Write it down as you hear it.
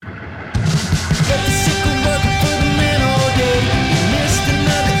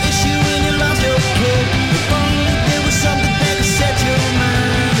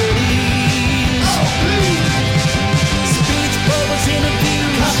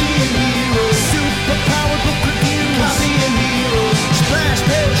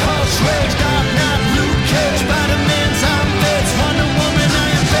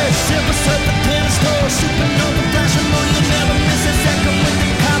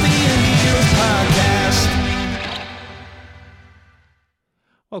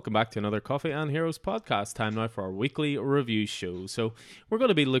Welcome back to another Coffee and Heroes podcast. Time now for our weekly review show. So we're going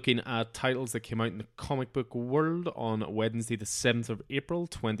to be looking at titles that came out in the comic book world on Wednesday the 7th of April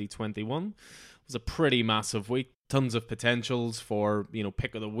 2021. It was a pretty massive week. Tons of potentials for,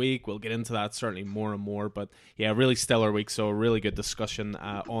 pick of the week. We'll get into that certainly more and more. But yeah, really stellar week. So a really good discussion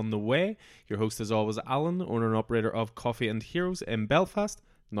on the way. Your host is always Alan, owner and operator of Coffee and Heroes in Belfast.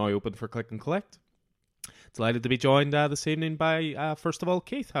 Now open for click and collect. Delighted to be joined this evening by, first of all,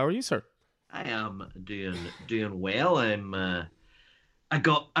 Keith. How are you, sir? I am doing well. I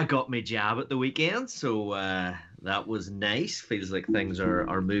got my jab at the weekend, so that was nice. Feels like things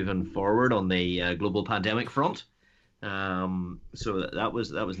are moving forward on the global pandemic front. So that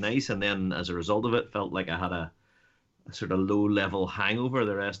was nice. And then as a result of it, felt like I had a sort of low level hangover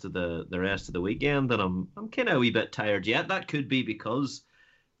the rest of the weekend, and I'm kind of a wee bit tired yet. That could be because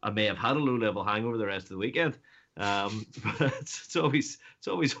I may have had a low-level hangover the rest of the weekend, but it's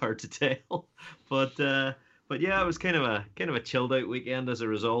always hard to tell. But yeah, it was kind of a chilled-out weekend as a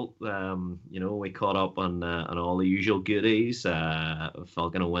result. We caught up on all the usual goodies,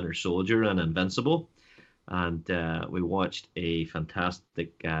 Falcon and Winter Soldier and Invincible, and we watched a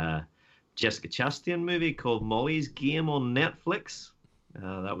fantastic Jessica Chastain movie called Molly's Game on Netflix.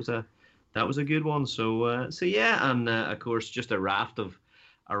 That was a good one. So yeah, and of course, just a raft of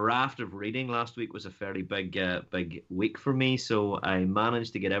reading. Last week was a fairly big week for me, so I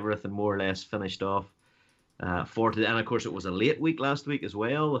managed to get everything more or less finished off for today. And of course, it was a late week last week as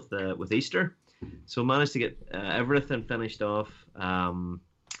well with Easter, so managed to get everything finished off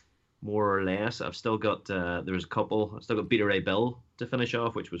more or less. I've still got I've still got Beta Ray Bill to finish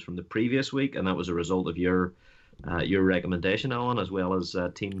off, which was from the previous week, and that was a result of your recommendation, Alan, as well as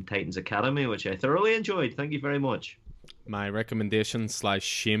Teen Titans Academy, which I thoroughly enjoyed. Thank you very much. My recommendation /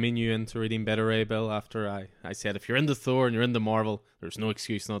 shaming you into reading Beta Ray Bill after I said if you're into Thor and you're into Marvel, there's no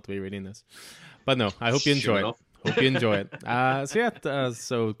excuse not to be reading this. But no, I hope you enjoy it. Hope you enjoy it.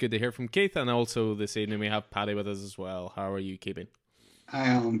 So good to hear from Keith, and also this evening we have Paddy with us as well. How are you keeping? I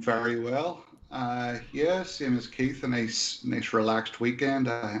am very well. Same as Keith. A nice relaxed weekend.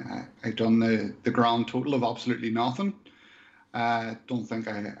 I done the grand total of absolutely nothing. Don't think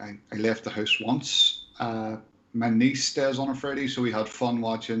I left the house once. My niece stays on a Friday, so we had fun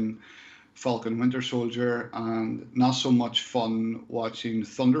watching Falcon Winter Soldier, and not so much fun watching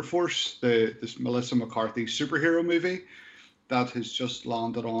Thunder Force, this Melissa McCarthy superhero movie that has just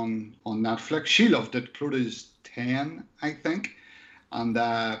landed on Netflix. She loved it. Cloda's 10, I think, and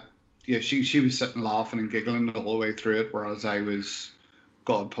she was sitting laughing and giggling the whole way through it, whereas I was,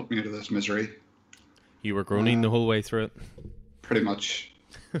 God put me into this misery. You were groaning the whole way through it? Pretty much.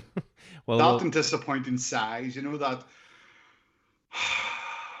 And disappointing sighs, that.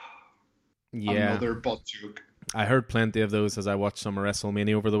 Yeah. Another butt joke. I heard plenty of those as I watched some of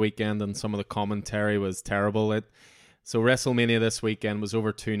WrestleMania over the weekend, and some of the commentary was terrible. So WrestleMania this weekend was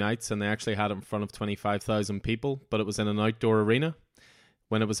over 2 nights, and they actually had it in front of 25,000 people, but it was in an outdoor arena.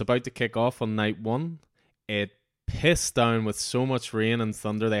 When it was about to kick off on night 1, it pissed down with so much rain and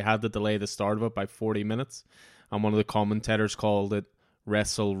thunder they had to delay the start of it by 40 minutes, and one of the commentators called it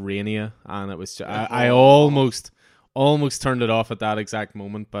WrestleRania, and it was I almost turned it off at that exact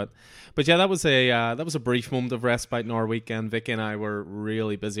moment, but yeah, that was a brief moment of respite in our weekend. Vicky and I were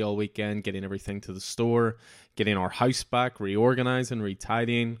really busy all weekend getting everything to the store, getting our house back, reorganizing,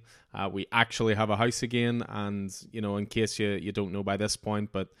 retidying. We actually have a house again, and in case you don't know by this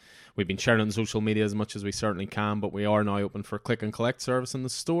point, but we've been sharing it on social media as much as we certainly can, but we are now open for click and collect service in the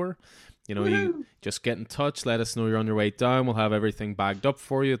store. You just get in touch, let us know you're on your way down. We'll have everything bagged up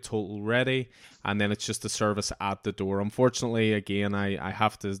for you, total ready, and then it's just a service at the door. Unfortunately, again, I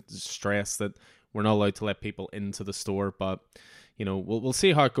have to stress that we're not allowed to let people into the store, but we'll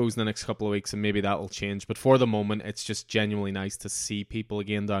see how it goes in the next couple of weeks, and maybe that will change. But for the moment, it's just genuinely nice to see people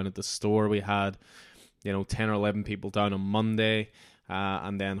again down at the store. We had 10 or 11 people down on Monday,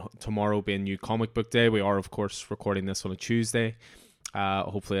 and then tomorrow being New Comic Book Day. We are, of course, recording this on a Tuesday.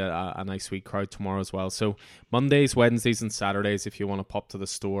 Hopefully a nice sweet crowd tomorrow as well. So Mondays, Wednesdays and Saturdays if you want to pop to the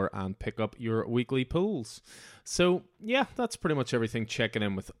store and pick up your weekly pulls. So yeah, that's pretty much everything checking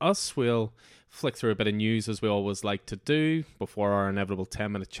in with us. We'll flick through a bit of news as we always like to do before our inevitable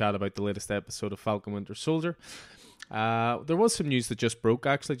 10-minute chat about the latest episode of Falcon Winter Soldier. There was some news that just broke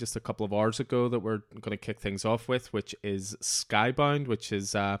actually just a couple of hours ago that we're going to kick things off with, which is Skybound, which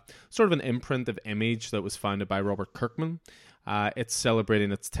is sort of an imprint of Image that was founded by Robert Kirkman. It's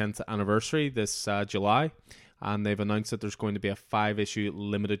celebrating its 10th anniversary this July, and they've announced that there's going to be a 5-issue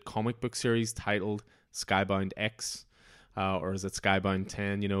limited comic book series titled Skybound X. Or is it Skybound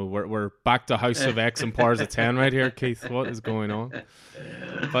 10? We're back to House of X and Powers of 10 right here, Keith. What is going on?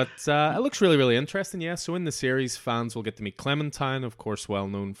 But it looks really, really interesting, yeah. So in the series, fans will get to meet Clementine, of course, well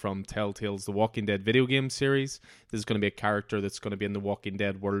known from Telltale's The Walking Dead video game series. This is going to be a character that's going to be in the Walking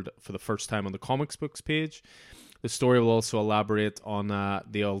Dead world for the first time on the comics books page. The story will also elaborate on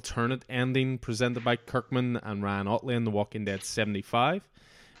the alternate ending presented by Kirkman and Ryan Ottley in The Walking Dead 75,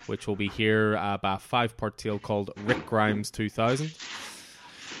 which will be here by a 5-part tale called Rick Grimes 2000.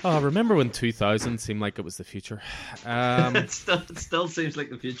 Oh, remember when 2000 seemed like it was the future? It still seems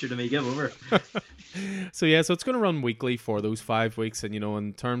like the future to me. Give over. So it's going to run weekly for those 5 weeks. And,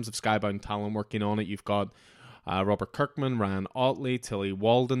 in terms of Skybound talent working on it, you've got Robert Kirkman, Ryan Ottley, Tilly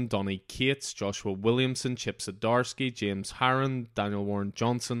Walden, Donny Cates, Joshua Williamson, Chip Zdarsky, James Harron, Daniel Warren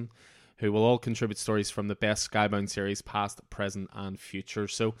Johnson, who will all contribute stories from the best Skybound series, past, present, and future.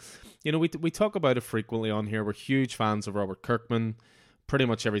 So, we talk about it frequently on here. We're huge fans of Robert Kirkman. Pretty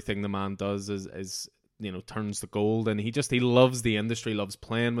much everything the man does is turns to gold, and he loves the industry, loves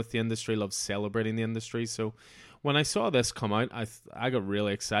playing with the industry, loves celebrating the industry. So when I saw this come out, I got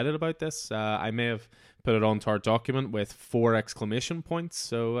really excited about this. I may have put it onto our document with 4 exclamation points.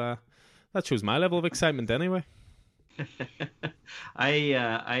 So that shows my level of excitement anyway.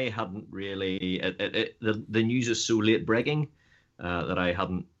 I hadn't really the news is so late breaking that I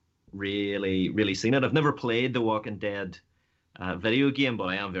hadn't really seen it. I've never played The Walking Dead video game, but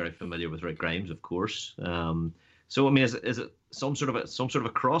I am very familiar with Rick Grimes, of course. So I mean, is it some sort of a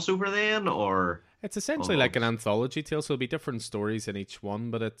crossover then, or it's essentially like an anthology tale? So there'll be different stories in each one,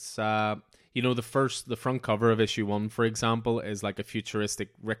 but it's the front cover of issue 1, for example, is like a futuristic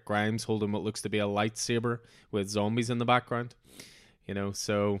Rick Grimes holding what looks to be a lightsaber with zombies in the background.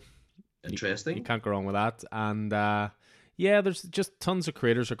 So interesting. You can't go wrong with that. And there's just tons of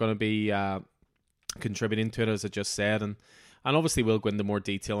creators are going to be contributing to it, as I just said, and obviously we'll go into more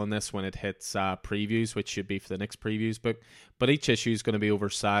detail on this when it hits previews, which should be for the next previews. But each issue is going to be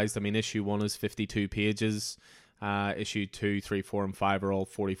oversized. I mean, issue 1 is 52 pages. Issue 2, 3, 4, and 5 are all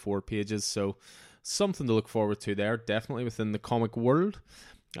 44 pages. So something to look forward to there, definitely within the comic world.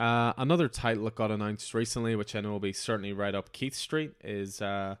 Another title that got announced recently, which I know will be certainly right up Keith Street, is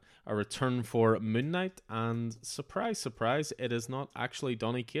a return for Moon Knight. And surprise, surprise, it is not actually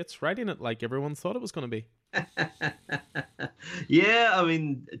Donny Cates writing it like everyone thought it was going to be. Yeah, I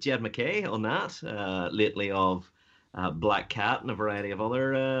mean, Jed MacKay on that lately of Black Cat and a variety of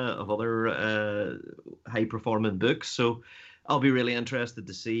other high performing books. So I'll be really interested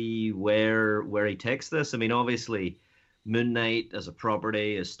to see where he takes this. I mean, obviously, Moon Knight as a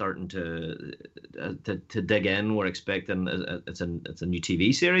property is starting to dig in. We're expecting it's a new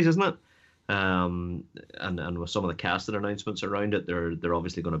TV series, isn't it? And with some of the casting announcements around it, they're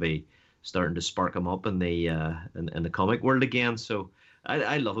obviously going to be starting to spark them up in the comic world again. So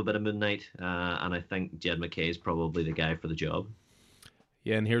I love a bit of Moon Knight, and I think Jed MacKay is probably the guy for the job.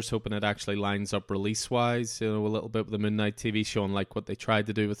 Yeah, and here's hoping it actually lines up release-wise, a little bit with the Moon Knight TV show, and like what they tried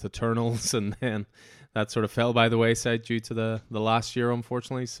to do with Eternals, and then that sort of fell by the wayside due to the last year,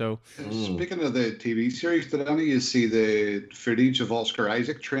 unfortunately. So, speaking of the TV series, did any of you see the footage of Oscar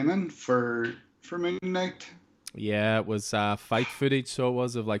Isaac training for Moon Knight? Yeah, it was fight footage, so it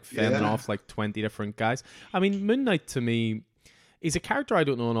was, of like fending off like 20 different guys. I mean, Moon Knight to me, he's a character I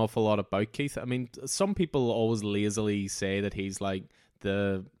don't know an awful lot about, Keith. I mean, some people always lazily say that he's like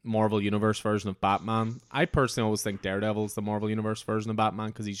the Marvel Universe version of Batman. I personally always think Daredevil's the Marvel Universe version of Batman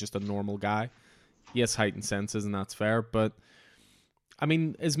because he's just a normal guy. Yes, heightened senses, and that's fair, but I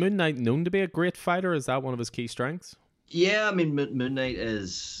mean, is Moon Knight known to be a great fighter? Is that one of his key strengths? Yeah, I mean, Moon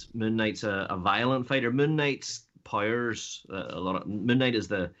Knight's a violent fighter. Moon Knight's powers, Moon Knight is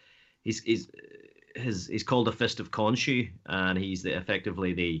he's called the Fist of Khonshu, and he's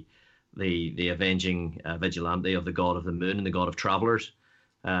effectively the avenging vigilante of the god of the moon and the god of travelers,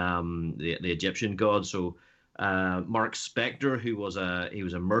 the Egyptian god. So Mark Spector, who was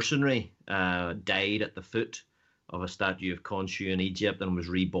a mercenary, died at the foot of a statue of Khonshu in Egypt and was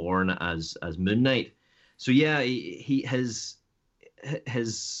reborn as Moon Knight. So yeah, his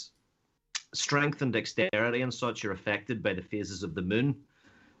strength and dexterity and such are affected by the phases of the moon.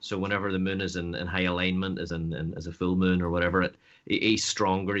 So whenever the moon is in high alignment, as a full moon or whatever, he's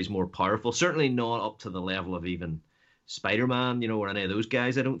stronger, he's more powerful. Certainly not up to the level of even Spider-Man, or any of those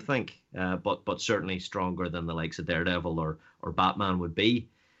guys, I don't think. But certainly stronger than the likes of Daredevil or Batman would be.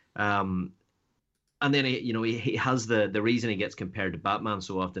 And then he has the reason he gets compared to Batman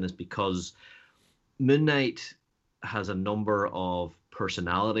so often is because Moon Knight has a number of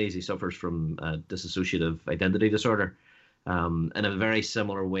personalities. He suffers from dissociative identity disorder, in a very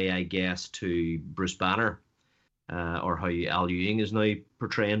similar way, I guess, to Bruce Banner, or how Al Ewing is now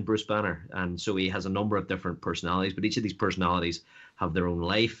portraying Bruce Banner. And so he has a number of different personalities, but each of these personalities have their own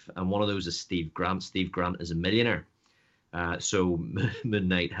life, and one of those is Steve Grant. Steve Grant is a millionaire. So Moon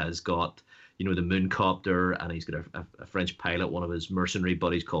Knight has got, the moon copter, and he's got a French pilot, one of his mercenary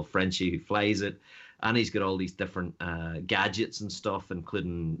buddies called Frenchie, who flies it, and he's got all these different gadgets and stuff,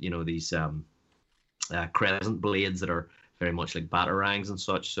 including these crescent blades that are very much like batarangs and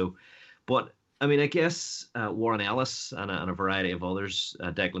such. So, but I mean, I guess Warren Ellis and a variety of others,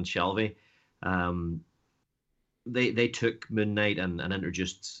 Declan Shalvey, they took Moon Knight and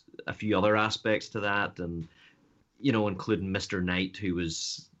introduced a few other aspects to that, and including Mr. Knight, who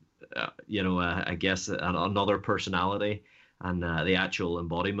was I guess another personality, and the actual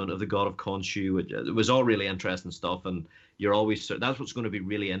embodiment of the god of Khonshu. It was all really interesting stuff, and that's what's going to be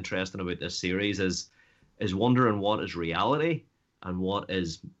really interesting about this series is wondering what is reality and what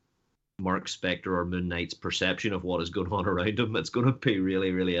is Mark Spector or Moon Knight's perception of what is going on around him. It's going to be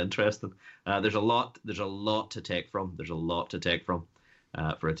really, really interesting. There's a lot to take from. There's a lot to take from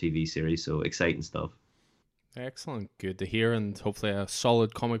for a TV series. So exciting stuff. Excellent, good to hear, and hopefully a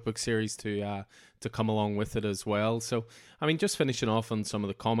solid comic book series to come along with it as well. So, I mean, just finishing off on some of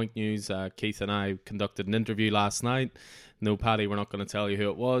the comic news, Keith and I conducted an interview last night. No, Paddy, we're not going to tell you who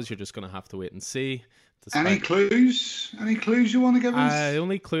it was. You're just going to have to wait and see. Any clues? Any clues you want to give us? The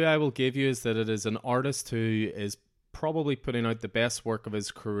only clue I will give you is that it is an artist who is probably putting out the best work of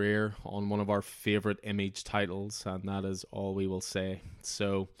his career on one of our favorite Image titles, and that is all we will say.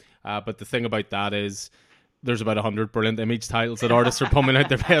 So, but the thing about that is, there's about 100 brilliant Image titles that artists are pumping out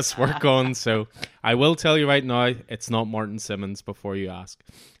their best work on. So I will tell you right now, it's not Martin Simmons before you ask,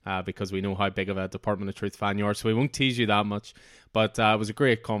 because we know how big of a Department of Truth fan you are. So we won't tease you that much. But it was a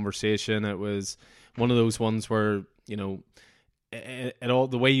great conversation. It was one of those ones where, it all,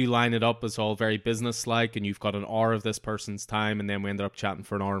 the way you line it up is all very business-like, and you've got an hour of this person's time, and then we ended up chatting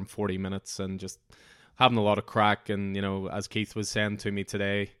for an hour and 40 minutes and just having a lot of crack. And, as Keith was saying to me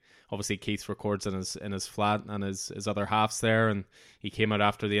today, obviously Keith records in his flat, and his other half's there, and he came out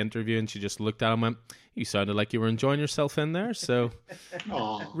after the interview and she just looked at him and went, "You sounded like you were enjoying yourself in there." So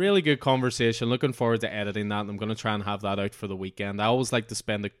really good conversation. Looking forward to editing that, and I'm going to try and have that out for the weekend. I always like to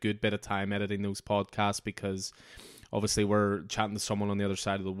spend a good bit of time editing those podcasts because obviously we're chatting to someone on the other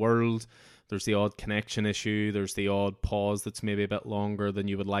side of the world. There's the odd connection issue. There's the odd pause that's maybe a bit longer than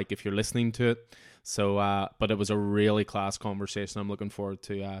you would like if you're listening to it. So, but it was a really class conversation. I'm looking forward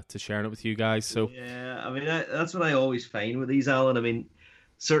to sharing it with you guys. So yeah, I mean, that's what I always find with these, Alan. I mean,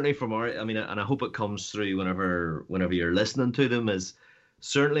 certainly from and I hope it comes through whenever you're listening to them. Is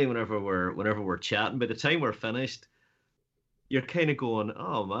certainly whenever we're chatting. By the time we're finished, you're kind of going,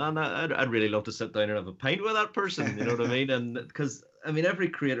 "Oh man, I'd really love to sit down and have a pint with that person." You know what I mean? And because I mean, every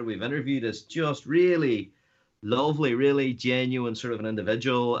creator we've interviewed is just really lovely, really genuine sort of an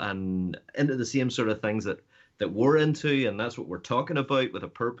individual, and into the same sort of things that we're into, and that's what we're talking about with a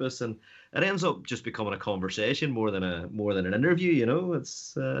purpose, and it ends up just becoming a conversation more than an interview.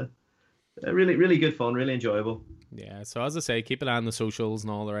 It's really, really good fun, really enjoyable. Yeah, so as I say, keep an eye on the socials and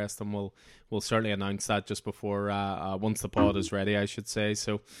all the rest, and we'll certainly announce that just before once the pod is ready, I should say.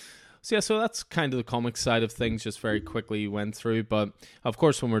 So that's kind of the comic side of things, just very quickly went through. But of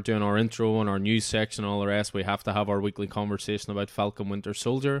course, when we're doing our intro and our news section and all the rest, we have to have our weekly conversation about Falcon Winter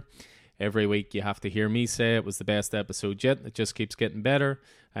Soldier. Every week you have to hear me say it was the best episode yet. It just keeps getting better.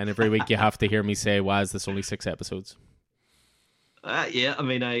 And every week you have to hear me say, why is this only 6 episodes? Yeah, I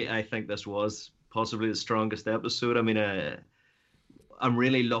mean, I think this was possibly the strongest episode. I mean, I'm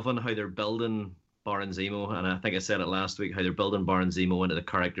really loving how they're building Baron Zemo, and I think I said it last week, how they're building Baron Zemo into the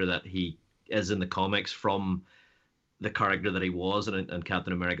character that he is in the comics from the character that he was in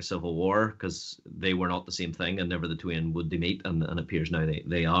Captain America Civil War, because they were not the same thing, and never the twain would they meet, and it appears now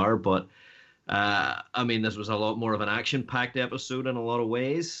they are. But I mean, this was a lot more of an action-packed episode in a lot of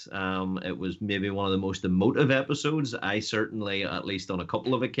ways. It was maybe one of the most emotive episodes. I certainly, at least on a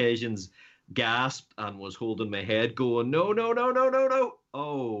couple of occasions, gasped and was holding my head going, no.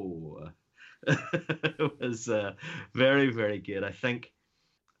 Oh. It was very, very good. I think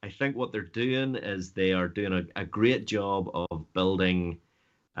what they're doing is they are doing a great job of building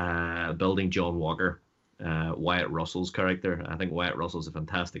John Walker, Wyatt Russell's character. I think Wyatt Russell's a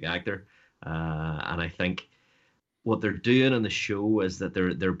fantastic actor, and I think what they're doing in the show is that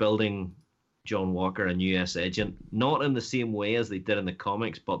they're building John Walker, a U.S. agent, not in the same way as they did in the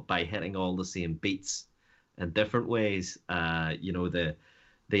comics, but by hitting all the same beats in different ways.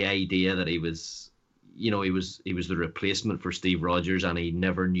 The idea that he was the replacement for Steve Rogers, and he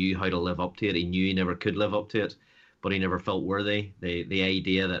never knew how to live up to it. He knew he never could live up to it, but he never felt worthy. The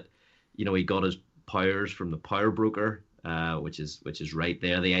idea that he got his powers from the power broker, which is right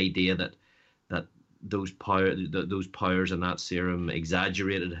there. The idea that those powers and that serum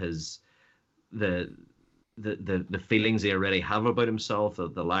exaggerated the feelings he already have about himself,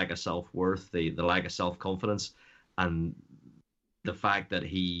 the lack of self-worth, the lack of self-confidence, and the fact that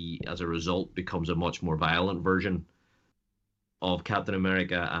he, as a result, becomes a much more violent version of Captain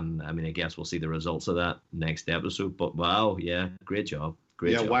America. And I mean, I guess we'll see the results of that next episode. But wow, yeah, great job.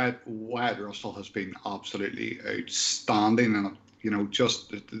 Great job. Wyatt Russell has been absolutely outstanding, and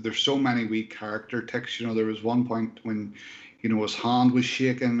just there's so many wee character ticks. There was one point when his hand was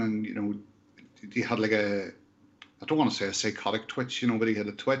shaking, and he had like I don't want to say a psychotic twitch, but he had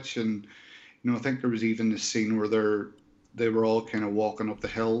a twitch, and I think there was even this scene where they were all kind of walking up the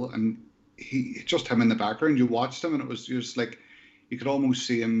hill, and just him in the background. You watched him, and it was just like you could almost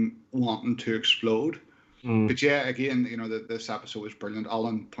see him wanting to explode. But yeah, again, this episode was brilliant.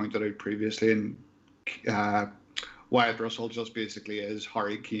 Alan pointed out previously, and Wyatt Russell just basically is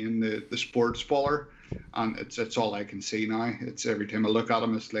Harry Kane, the sports baller, and it's all I can see now. It's every time I look at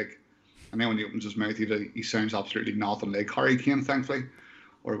him, it's like, and then when he opens his mouth, he sounds absolutely nothing like Harry Kane, thankfully,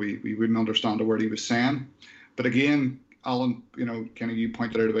 or we wouldn't understand a word he was saying. But again, Alan, kind of you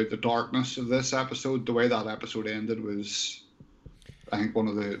pointed out about the darkness of this episode. The way that episode ended was, I think, one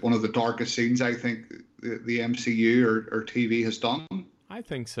of the darkest scenes I think the MCU or TV has done. I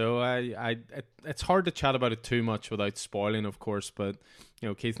think so. It's hard to chat about it too much without spoiling, of course. But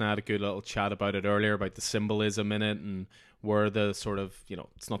Keith and I had a good little chat about it earlier, about the symbolism in it and where the sort of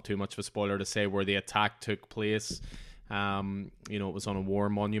it's not too much of a spoiler to say where the attack took place. It was on a war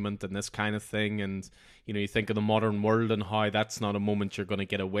monument and this kind of thing, and you think of the modern world and how that's not a moment you're going to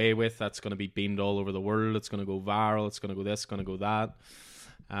get away with. That's going to be beamed all over the world. It's going to go viral. It's going to go this, going to go that.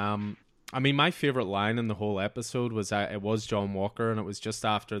 I mean, my favorite line in the whole episode was it was John Walker, and it was just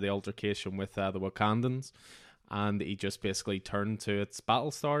after the altercation with the Wakandans, and he just basically turned to, it's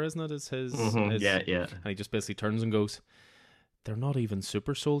Battlestar, isn't it? Is his, yeah. And he just basically turns and goes, "They're not even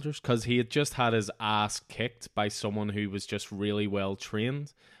super soldiers," because he had just had his ass kicked by someone who was just really well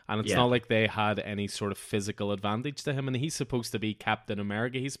trained, and it's not like they had any sort of physical advantage to him, and he's supposed to be Captain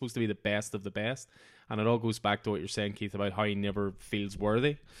America. He's supposed to be the best of the best, and it all goes back to what you're saying, Keith, about how he never feels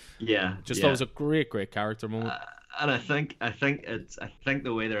worthy. Thought it was a great character moment. And I think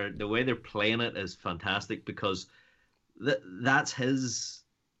the way they're playing it is fantastic, because that's his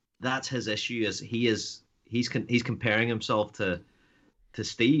issue, is he's comparing himself to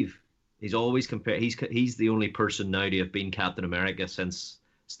Steve. He's always he's the only person now to have been Captain America since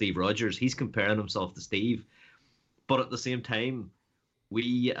Steve Rogers. He's comparing himself to Steve, but at the same time,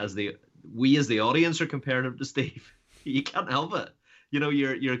 we as the audience are comparing him to Steve. You can't help it.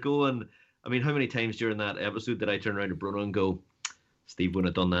 You're going. I mean, how many times during that episode did I turn around to Bruno and go, "Steve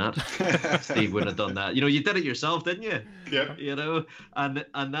wouldn't have done that. Steve wouldn't have done that." You did it yourself, didn't you? Yeah.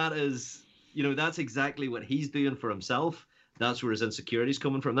 And that is, that's exactly what he's doing for himself. That's where his insecurity's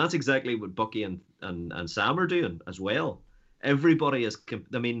coming from. That's exactly what Bucky and Sam are doing as well. Everybody is.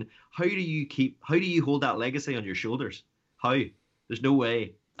 I mean, how do you hold that legacy on your shoulders? How? There's no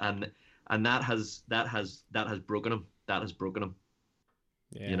way. And that has broken him. That has broken him.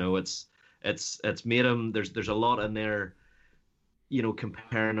 Yeah. It's made him. There's a lot in there.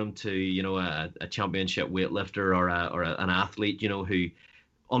 Comparing him to a championship weightlifter or an athlete. Who,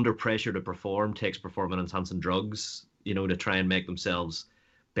 under pressure to perform, takes performance enhancing drugs. To try and make themselves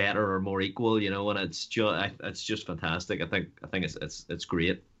better or more equal. And it's just fantastic. I think it's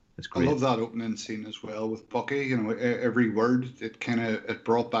great. It's great. I love that opening scene as well with Bucky. Every word, it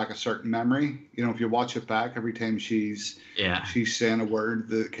brought back a certain memory. If you watch it back, every time she's saying a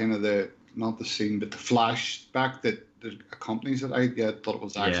word, not the scene, but the flashback that accompanies it. I thought it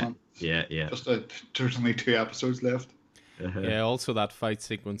was excellent. Yeah. There's only 2 episodes left. Yeah. Also, that fight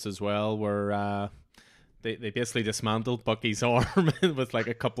sequence as well, where they basically dismantled Bucky's arm with like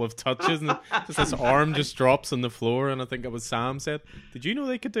a couple of touches, and just this arm just drops on the floor. And I think it was Sam said, "Did you know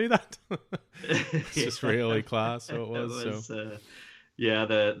they could do that?" It's just really class. So it was. The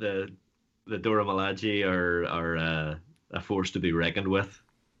Dora Milaje are a force to be reckoned with.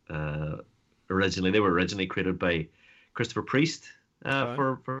 They were originally created by Christopher Priest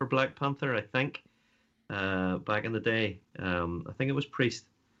for Black Panther, I think. Back in the day, I think it was Priest.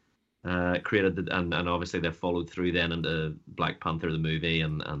 Created and obviously they followed through then into Black Panther the movie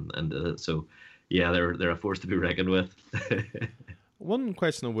and so they're a force to be reckoned with. One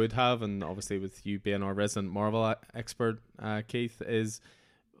question I would have, and obviously with you being our resident Marvel expert, Keith, is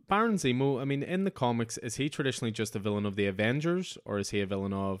Baron Zemo. I mean, in the comics, is he traditionally just a villain of the Avengers, or is he a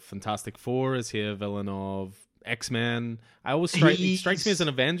villain of Fantastic Four? Is he a villain of X-Men? He strikes me as an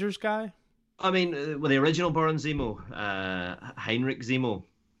Avengers guy. I mean, with the original Baron Zemo, Helmut Zemo.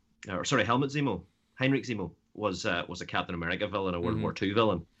 Heinrich Zemo was a Captain America villain, a World War II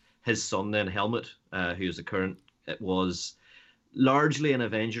villain. His son then, Helmut, who is the current, was largely an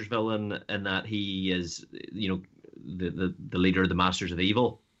Avengers villain in that he is, the leader of the Masters of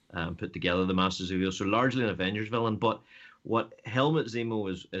Evil, put together the Masters of Evil. So largely an Avengers villain. But what Helmut Zemo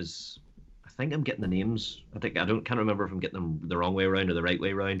is, I think I'm getting the names. Can't remember if I'm getting them the wrong way around or the right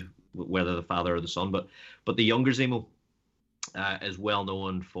way around, whether the father or the son. But the younger Zemo is well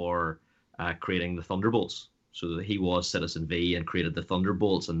known for creating the Thunderbolts. So that he was Citizen V and created the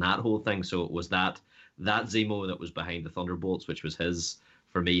Thunderbolts and that whole thing. So it was that Zemo that was behind the Thunderbolts, which was his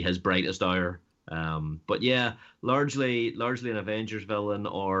brightest hour. But yeah, largely an Avengers villain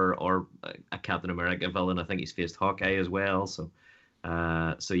or a Captain America villain. I think he's faced Hawkeye as well. So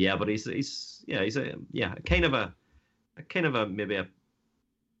yeah, but he's kind of a maybe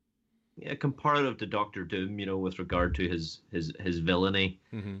a comparative to Doctor Doom, with regard to his villainy.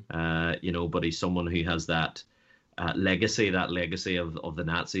 But he's someone who has that legacy of the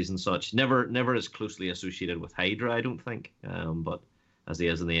Nazis and such. Never as closely associated with Hydra, I don't think, but as he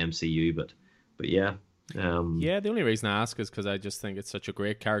is in the MCU. But yeah. Yeah, the only reason I ask is because I just think it's such a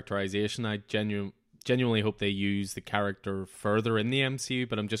great characterization. I genuinely hope they use the character further in the MCU,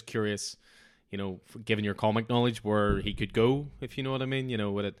 but I'm just curious, given your comic knowledge, where he could go, if you know what I mean.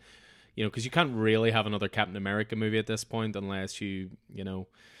 Would it, because you can't really have another Captain America movie at this point unless you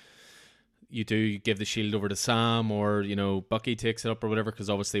do give the shield over to Sam, or Bucky takes it up or whatever, because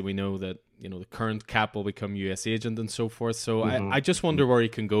obviously we know that the current Cap will become US agent and so forth. So I just wonder where he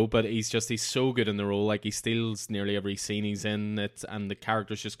can go, but he's so good in the role. Like, he steals nearly every scene he's in it, and the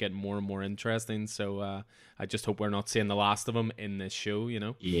characters just get more and more interesting. So I just hope we're not seeing the last of him in this show.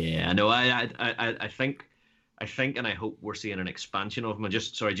 Yeah, no, I think and I hope we're seeing an expansion of him. And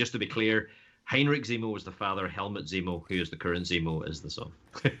just to be clear, Heinrich Zemo was the father. Helmut Zemo, who is the current Zemo, is the son.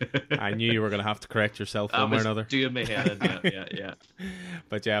 I knew you were going to have to correct yourself one way or another. Doing my head in, yeah.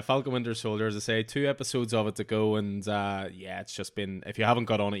 But yeah, Falcon Winter Soldier, as I say, 2 episodes of it to go, and it's just been, if you haven't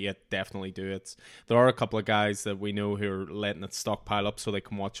got on it yet, definitely do it. There are a couple of guys that we know who are letting it stockpile up so they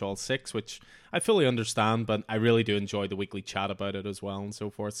can watch all 6, which I fully understand, but I really do enjoy the weekly chat about it as well and so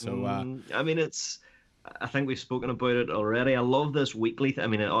forth. So I think we've spoken about it already. I love this weekly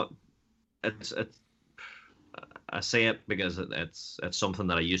I say it because it's something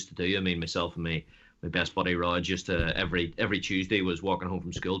that I used to do. I mean, myself and my best buddy Rod used to every Tuesday was walking home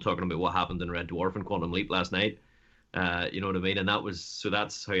from school talking about what happened in Red Dwarf and Quantum Leap last night. You know what I mean? And that's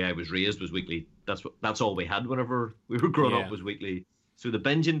how I was raised, was weekly. That's all we had whenever we were growing up, was weekly. So the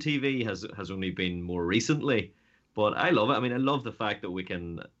binging TV has only been more recently, but I love it. I mean, I love the fact that we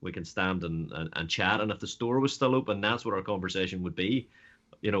can stand and chat, and if the store was still open, that's what our conversation would be.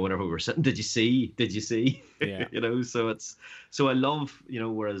 Whenever we were sitting, did you see? Yeah. So I love,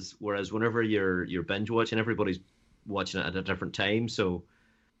 whereas whenever you're binge watching, everybody's watching it at a different time. So,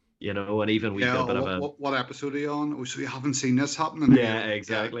 and even we got a bit of a... What episode are you on? Oh, so you haven't seen this happening? Yeah,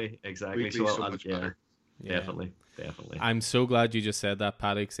 exactly. Weekly, so much better. Definitely. I'm so glad you just said that,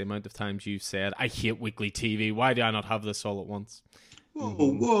 Paddy, because the amount of times you've said, I hate weekly TV. Why do I not have this all at once?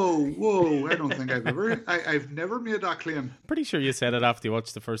 Whoa! I don't think I've never made that claim. Pretty sure you said it after you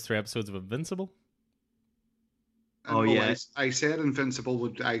watched the first 3 episodes of Invincible. Yeah. I said Invincible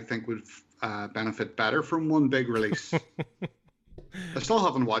would benefit better from one big release. I still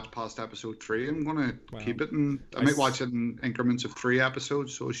haven't watched past episode 3. I'm gonna keep it, and I might watch it in increments of 3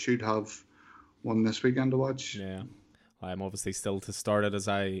 episodes. So I should have one this weekend to watch. Yeah. I'm obviously still to start it as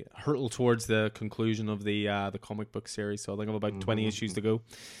I hurtle towards the conclusion of the comic book series, so I think I have about 20 issues to go.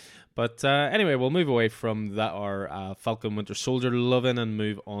 But anyway, we'll move away from that, our Falcon Winter Soldier loving, and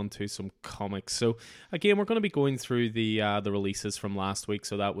move on to some comics. So again, we're going to be going through the releases from last week.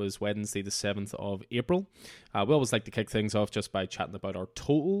 So that was Wednesday, the 7th of April. We always like to kick things off just by chatting about our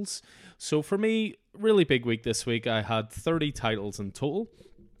totals. So for me, really big week this week. I had 30 titles in total.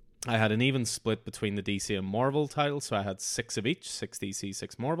 I had an even split between the DC and Marvel titles, so I had 6 of each, 6 DC,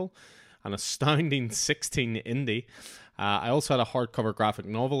 6 Marvel, an astounding 16 indie. I also had a hardcover graphic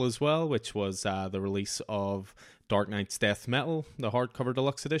novel as well, which was the release of Dark Knight's Death Metal, the hardcover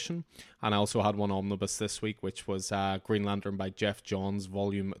deluxe edition. And I also had one omnibus this week, which was Green Lantern by Jeff Johns,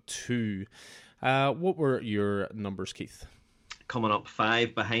 Volume 2. What were your numbers, Keith? Coming up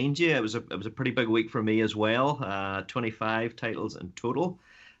 5 behind you. It was a pretty big week for me as well. 25 titles in total.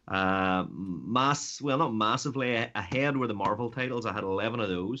 Not massively ahead were the Marvel titles. I had 11 of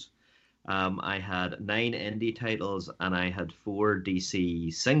those. I had 9 indie titles, and I had 4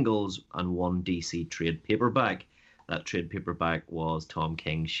 DC singles and 1 DC trade paperback. That trade paperback was Tom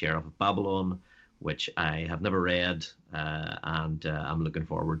King's Sheriff of Babylon, which I have never read, and I'm looking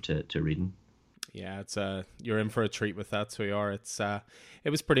forward to reading. Yeah, it's you're in for a treat with that. So you are. It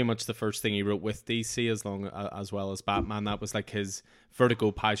was pretty much the first thing he wrote with DC, as well as Batman. That was like his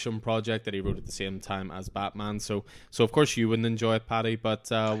Vertigo passion project that he wrote at the same time as Batman. So of course you wouldn't enjoy it, Paddy. But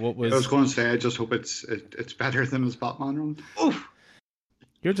what was? I was going to say, I just hope it's better than his Batman run. Oof.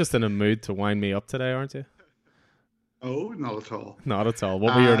 You're just in a mood to wind me up today, aren't you? Oh, not at all. Not at all.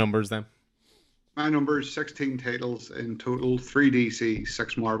 What were your numbers then? My numbers: 16 titles in total, 3 DC,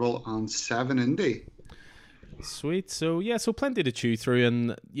 6 Marvel, and 7 indie. Sweet. So plenty to chew through,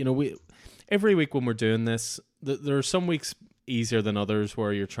 and we every week when we're doing this, there are some weeks easier than others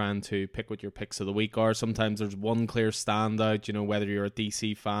where you're trying to pick what your picks of the week are. Sometimes there's one clear standout, whether you're a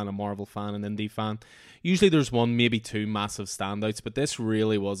DC fan, a Marvel fan, an indie fan. Usually there's one, maybe two massive standouts, but this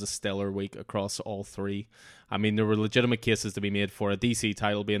really was a stellar week across all three. I mean, there were legitimate cases to be made for a DC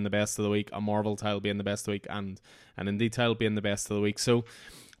title being the best of the week, a Marvel title being the best of the week, and an indie title being the best of the week. So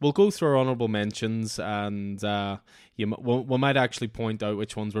we'll go through our honourable mentions, and we might actually point out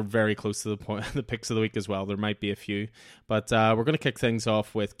which ones were very close to the picks of the week as well. There might be a few. But we're going to kick things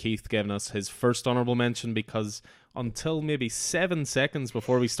off with Keith giving us his first honourable mention, because until maybe 7 seconds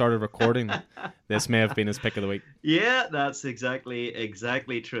before we started recording, this may have been his pick of the week. Yeah, that's exactly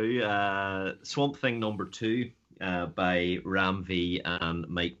true. Swamp Thing #2 by Ram V and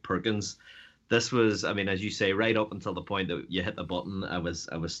Mike Perkins. This was, I mean, as you say, right up until the point that you hit the button, I was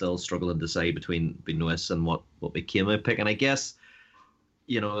still struggling to decide between this and what became my pick. And I guess,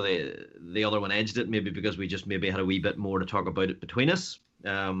 the other one edged it, maybe because we just maybe had a wee bit more to talk about it between us.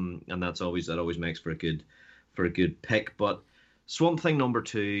 And that always makes for a good pick. But Swamp Thing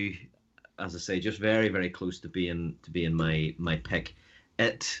 #2, as I say, just very, very close to being my pick.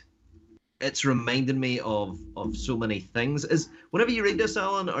 It's reminded me of so many things. Is whenever you read this,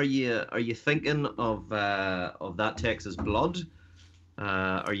 Alan, are you thinking of that Texas Blood?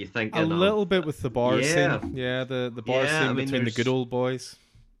 Are you thinking a little bit with the bar scene? Yeah, the bar scene between the good old boys.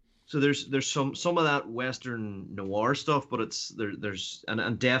 So there's some of that Western noir stuff, but there's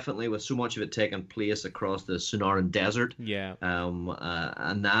and definitely with so much of it taking place across the Sonoran Desert. Yeah.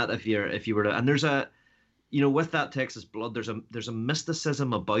 And that if you were to, and there's a, with that Texas Blood, there's a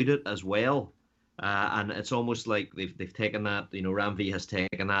mysticism about it as well, and it's almost like they've taken that, Ram V has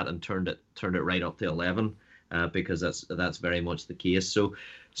taken that and turned it right up to 11, because that's very much the case. So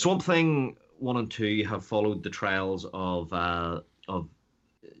Swamp Thing 1 and 2 have followed the trials of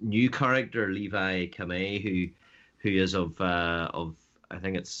new character Levi Kamei, who is of I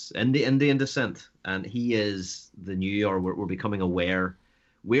think it's Indian descent, and he is the new, or we're becoming aware.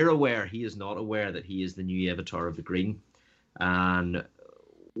 We're aware, he is not aware that he is the new Avatar of the Green. And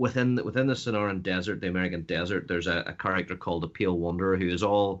within the Sonoran Desert, the American desert, there's a character called the Pale Wanderer, who is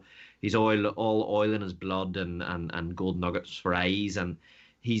all oil in his blood and gold nuggets for eyes, and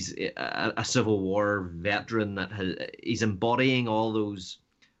he's a Civil War veteran he's embodying all those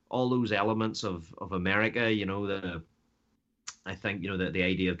elements of America, I think the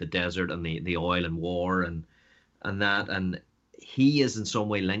idea of the desert and the oil and war and that, and he is in some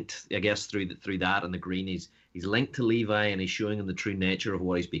way linked, I guess, through that and the green. He's linked to Levi, and he's showing him the true nature of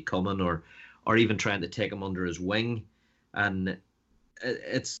what he's becoming, or even trying to take him under his wing. And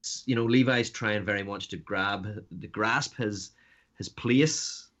it's Levi's trying very much to grasp his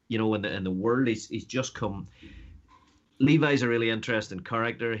place, in the world. He's just come. Levi's a really interesting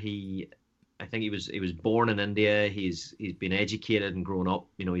character. I think he was born in India. He's been educated and grown up.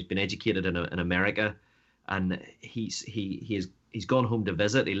 He's been educated in America. And he's gone home to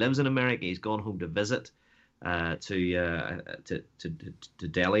visit. He lives in America. He's gone home to visit to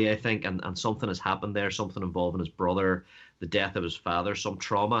Delhi, I think, and something has happened there. Something involving his brother, the death of his father, some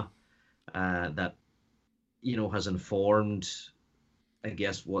trauma that has informed, I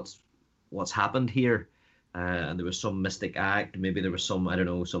guess, what's happened here. And there was some mystic act. Maybe there was some, I don't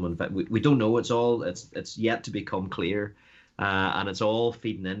know, we don't know. It's yet to become clear, and it's all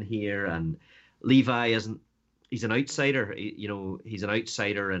feeding in here. And Levi he's an outsider. He's an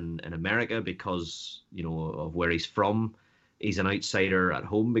outsider in America because, of where he's from. He's an outsider at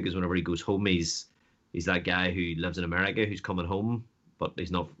home because whenever he goes home, he's that guy who lives in America who's coming home, but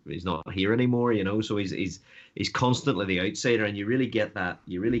he's not here anymore, So he's constantly the outsider, and you really get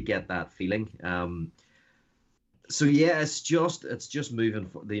that feeling. So yeah, it's just moving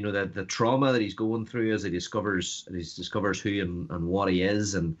for the trauma that he's going through as he discovers who and what he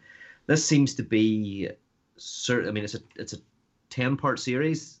is. And this seems to be certain. I mean, it's a 10-part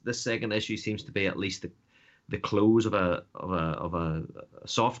series. This second issue seems to be at least the close of a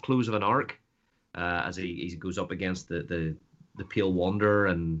soft close of an arc, as he goes up against the Pale Wanderer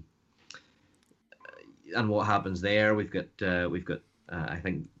and what happens there. We've got I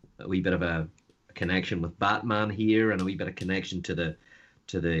think a wee bit of a connection with Batman here, and a wee bit of connection to the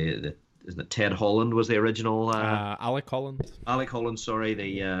isn't it Ted Holland was the original Alec Holland. Alec Holland, sorry,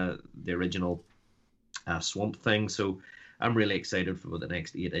 the original Swamp Thing. So I'm really excited for what the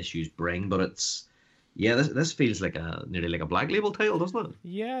next 8 issues bring. But it's this feels like nearly like a Black Label title, doesn't it?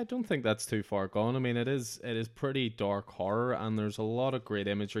 Yeah, I don't think that's too far gone. I mean, it is pretty dark horror, and there's a lot of great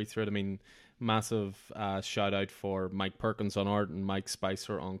imagery through it. I mean, massive shout out for Mike Perkins on art and Mike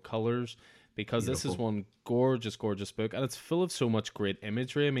Spicer on colors, because Beautiful. this is one gorgeous book, and it's full of so much great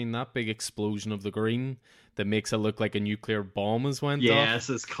imagery. I mean, that big explosion of the green that makes it look like a nuclear bomb has went off. Yes,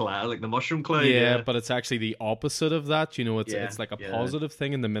 it's cloud, like the mushroom cloud. Yeah, but it's actually the opposite of that. You know, it's like a yeah. positive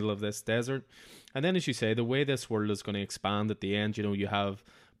thing in the middle of this desert. And then, as you say, the way this world is going to expand at the end, you know, you have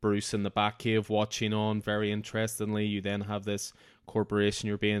Bruce in the Batcave watching on, very interestingly. You then have this corporation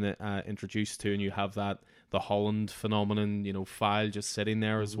you're being introduced to, and you have the Holland phenomenon, you know, file just sitting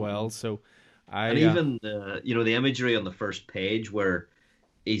there as well. So, even you know, the imagery on the first page where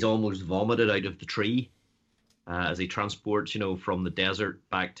he's almost vomited out of the tree as he transports, you know, from the desert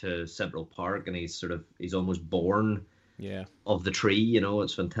back to Central Park, and he's almost born of the tree. You know,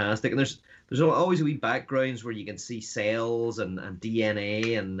 it's fantastic. And there's always wee backgrounds where you can see cells and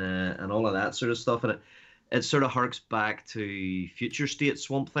DNA and all of that sort of stuff, and it sort of harks back to Future State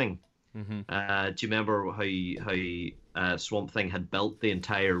Swamp Thing. Mm-hmm. Do you remember how Swamp Thing had built the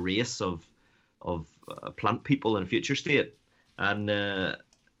entire race of plant people in Future State? And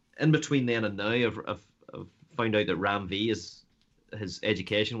in between then and now, I've found out that Ram V his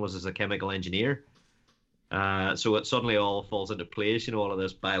education was as a chemical engineer. So it suddenly all falls into place, you know, all of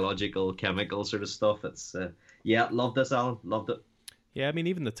this biological, chemical sort of stuff. It's loved this, Alan. Loved it. Yeah, I mean,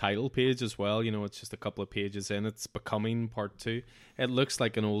 even the title page as well, you know, it's just a couple of pages in. It's Becoming Part 2. It looks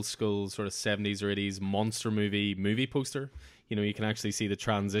like an old school sort of 70s or 80s monster movie poster. You know, you can actually see the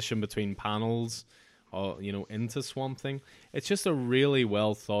transition between panels, you know, into Swamp Thing. It's just a really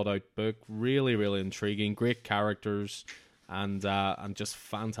well thought out book. Really, really intriguing. Great characters. And just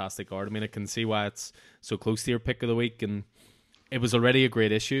fantastic art. I mean, I can see why it's so close to your pick of the week, and it was already a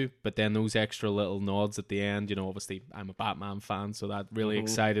great issue, but then those extra little nods at the end, you know, obviously I'm a Batman fan, so that really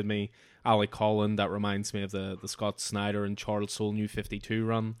excited me. Alec Holland, that reminds me of the Scott Snyder and Charles Soule New 52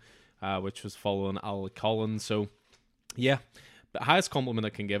 run, which was following Alec Holland. So, yeah, the highest compliment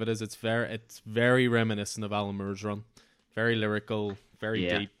I can give it is it's very reminiscent of Alan Moore's run. Very lyrical, very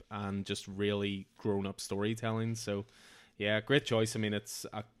deep, and just really grown-up storytelling. So, yeah, great choice. I mean,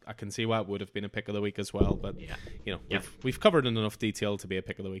 I can see why it would have been a pick of the week as well, but you know, we've covered in enough detail to be a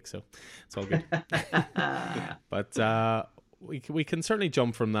pick of the week, so it's all good. But we can certainly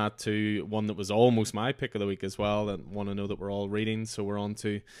jump from that to one that was almost my pick of the week as well, and want to know that we're all reading. So we're on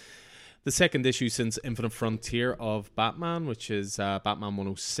to the second issue since Infinite Frontier of Batman, which is Batman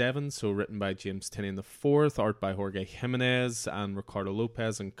 107, so written by James Tynion IV, art by Jorge Jimenez and Ricardo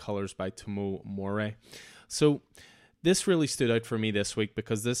Lopez, and colors by Tomo More. So this really stood out for me this week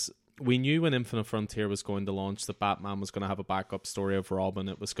because we knew when Infinite Frontier was going to launch that Batman was going to have a backup story of Robin.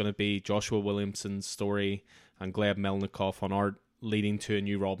 It was going to be Joshua Williamson's story and Gleb Melnikov on art leading to a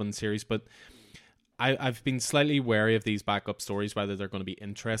new Robin series. But I've been slightly wary of these backup stories, whether they're going to be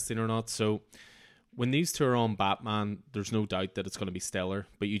interesting or not. So when these two are on Batman, there's no doubt that it's going to be stellar.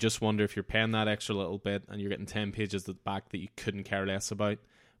 But you just wonder if you're paying that extra little bit and you're getting 10 pages at the back that you couldn't care less about.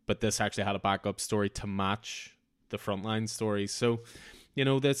 But this actually had a backup story to match the frontline story. So, you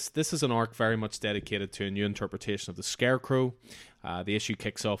know, this is an arc very much dedicated to a new interpretation of the Scarecrow. The issue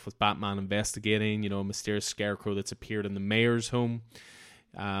kicks off with Batman investigating, you know, a mysterious Scarecrow that's appeared in the mayor's home.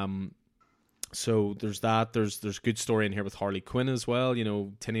 So there's that. There's good story in here with Harley Quinn as well. You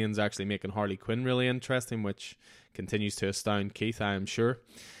know, Tynion's actually making Harley Quinn really interesting, which continues to astound Keith, I am sure.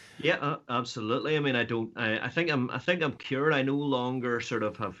 Yeah, absolutely. I mean, I think I'm cured. I no longer sort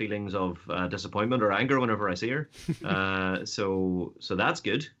of have feelings of disappointment or anger whenever I see her. So that's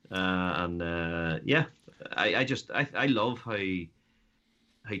good. I love how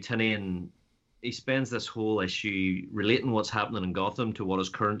Tynion, he spends this whole issue relating what's happening in Gotham to what has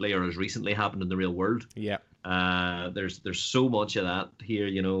currently or has recently happened in the real world. Yeah. There's so much of that here.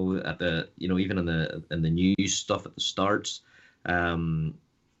 You know, even in the news stuff at the starts.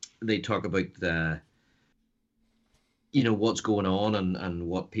 They talk about what's going on and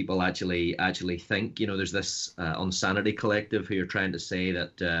what people actually think. You know, there's this Unsanity Collective who are trying to say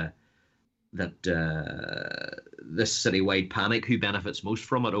that this citywide panic, who benefits most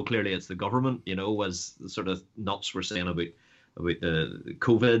from it? Oh, clearly it's the government. You know, as the sort of nuts were saying about the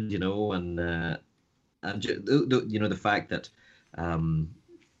COVID. You know, and the fact that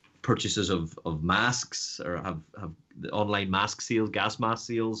purchases of masks, or have the online mask sales, gas mask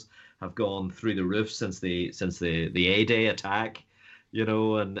sales have gone through the roof since the A-Day attack,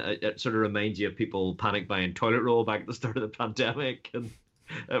 and it sort of reminds you of people panic buying toilet roll back at the start of the pandemic, and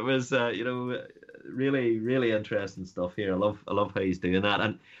it was really, really interesting stuff here. I love how he's doing that,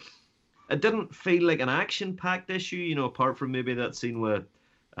 and it didn't feel like an action-packed issue, apart from maybe that scene with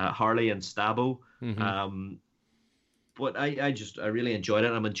Harley and Stabbo. Mm-hmm. But I really enjoyed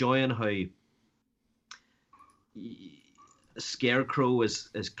it. I'm enjoying how Scarecrow is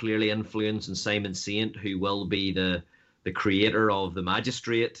clearly influencing Simon Saint, who will be the creator of the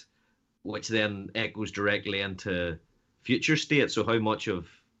Magistrate, which then echoes directly into Future State. So how much of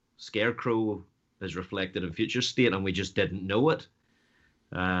Scarecrow is reflected in Future State, and we just didn't know it.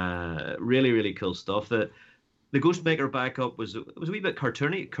 Really, really cool stuff. The Ghostmaker backup was a wee bit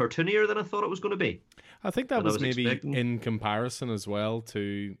cartoonier than I thought it was going to be. I think that was maybe expecting. In comparison as well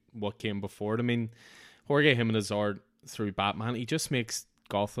to what came before it. I mean, Jorge Jimenez art through Batman, he just makes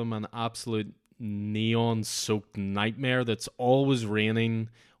Gotham an absolute neon-soaked nightmare that's always raining,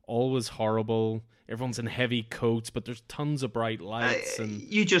 always horrible. Everyone's in heavy coats, but there's tons of bright lights. And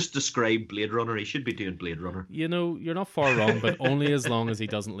you just described Blade Runner. He should be doing Blade Runner. You're not far wrong, but only as long as he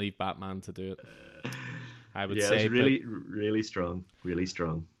doesn't leave Batman to do it. I would say. It's really, really strong. Really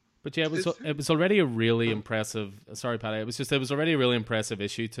strong. But yeah, it was already a really impressive. Sorry, Paddy. It was already a really impressive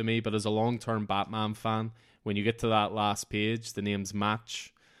issue to me. But as a long-term Batman fan, when you get to that last page, the name's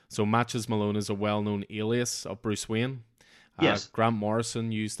Match. So Matches Malone is a well-known alias of Bruce Wayne. Yes. Grant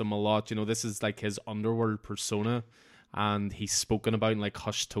Morrison used him a lot. This is like his underworld persona, and he's spoken about in like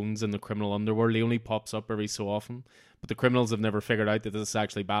hushed tones in the criminal underworld. He only pops up every so often, but the criminals have never figured out that this is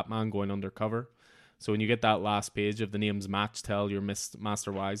actually Batman going undercover. So when you get that last page of the name's Match, tell your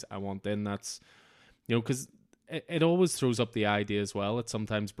Master Wise I want in, that's, because it always throws up the idea as well that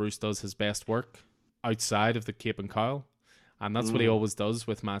sometimes Bruce does his best work outside of the Cape and Cowl. And that's what he always does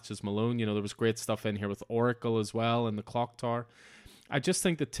with Matches Malone. There was great stuff in here with Oracle as well and the Clock Tower. I just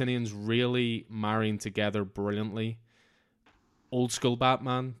think that Tinian's really marrying together brilliantly old school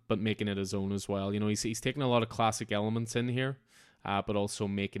Batman, but making it his own as well. He's taking a lot of classic elements in here, but also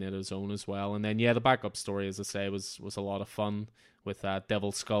making it his own as well. And then, the backup story, as I say, was a lot of fun with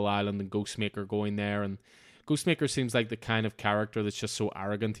Devil Skull Island and Ghostmaker going there. And Ghostmaker seems like the kind of character that's just so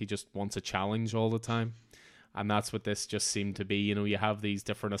arrogant, he just wants a challenge all the time. And that's what this just seemed to be. You have these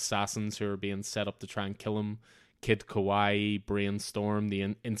different assassins who are being set up to try and kill him. Kid Kawaii, Brainstorm,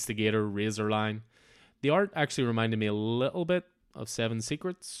 the Instigator, Razorline. The art actually reminded me a little bit of Seven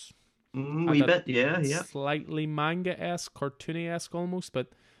Secrets. Wee bit, yeah. Slightly manga-esque, cartoony-esque almost, but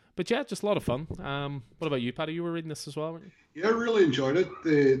yeah, just a lot of fun. What about you, Paddy? You were reading this as well, weren't you? Yeah, I really enjoyed it.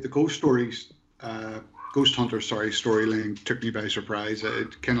 The Ghost Stories, Ghost Hunter, storyline took me by surprise.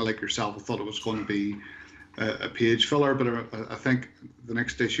 It kind of like yourself, I thought it was going to be a page filler, but I think the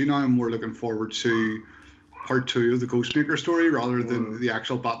next issue now I'm more looking forward to part 2 of the Ghostmaker story rather than the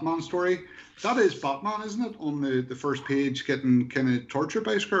actual Batman story. That is Batman, isn't it? On the first page, getting kind of tortured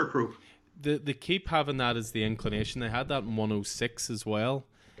by Scarecrow. They keep having that as the inclination. They had that in 106 as well.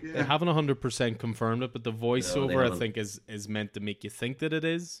 Yeah. They haven't 100% confirmed it, but the voiceover I think is meant to make you think that it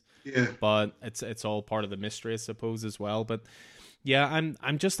is. Yeah. But it's all part of the mystery, I suppose, as well. But yeah,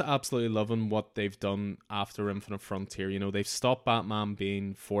 I'm just absolutely loving what they've done after Infinite Frontier. They've stopped Batman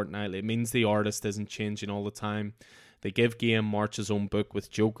being fortnightly. It means the artist isn't changing all the time. They give Guillaume March his own book with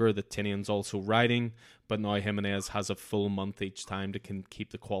Joker that Tinian's also writing, but now Jimenez has a full month each time to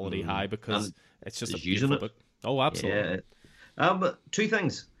keep the quality high because and it's just a beautiful book. Oh, absolutely. Yeah. 2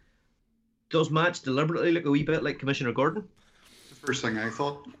 things. Does Match deliberately look a wee bit like Commissioner Gordon? First thing I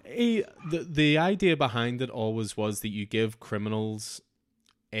thought. The idea behind it always was that you give criminals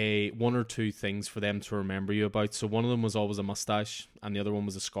one or two things for them to remember you about. So one of them was always a mustache, and the other one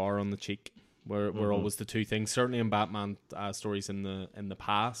was a scar on the cheek. Were always the two things. Certainly in Batman stories in the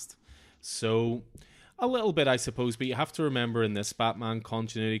past. So a little bit, I suppose, but you have to remember in this Batman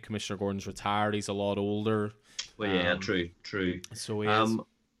continuity, Commissioner Gordon's retired. He's a lot older. Well, yeah, true. So he is.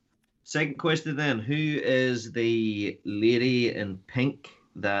 Second question then, who is the lady in pink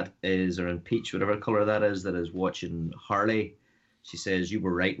that is, or in peach, whatever color that is watching Harley? She says, "You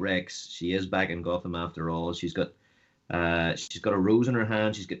were right, Rex. She is back in Gotham after all. She's got a rose in her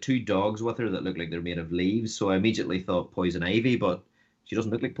hand. She's got 2 dogs with her that look like they're made of leaves." So I immediately thought Poison Ivy, but she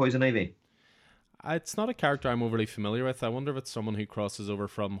doesn't look like Poison Ivy. It's not a character I'm overly familiar with. I wonder if it's someone who crosses over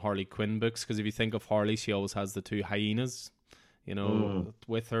from Harley Quinn books, because if you think of Harley, she always has the 2 hyenas,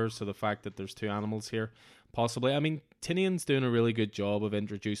 with her. So the fact that there's 2 animals here, possibly. I mean, Tinian's doing a really good job of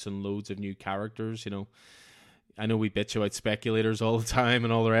introducing loads of new characters. I know we bitch about speculators all the time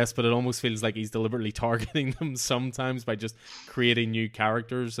and all the rest, but it almost feels like he's deliberately targeting them sometimes by just creating new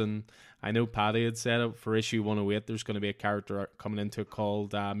characters. And I know Paddy had said it for issue 108, there's going to be a character coming into it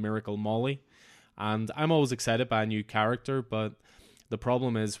called Miracle Molly. And I'm always excited by a new character, but the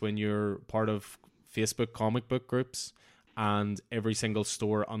problem is when you're part of Facebook comic book groups and every single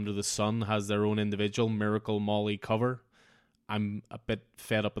store under the sun has their own individual Miracle Molly cover, I'm a bit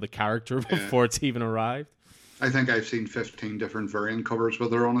fed up with the character before it's even arrived. I think I've seen 15 different variant covers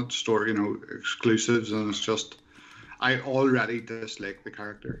with her on it, store, exclusives, and it's just, I already dislike the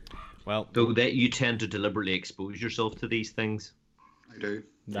character. Well, though that you tend to deliberately expose yourself to these things. I do.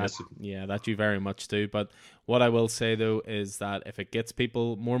 That you very much do. But what I will say though is that if it gets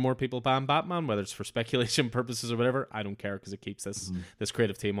more and more people buying Batman, whether it's for speculation purposes or whatever, I don't care because it keeps this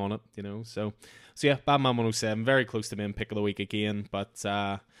creative team on it, So yeah, Batman 107, very close to being pick of the week again, but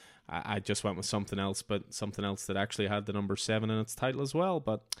I just went with something else that actually had the number 7 in its title as well.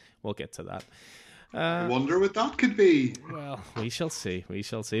 But we'll get to that. I wonder what that could be. Well, we shall see.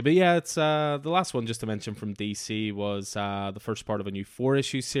 But yeah, it's the last one just to mention from DC was the first part of a new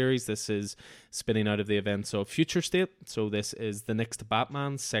 4-issue series. This is spinning out of the events of Future State. So this is the next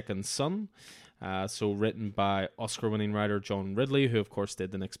Batman, Second Son. So written by Oscar-winning writer John Ridley, who of course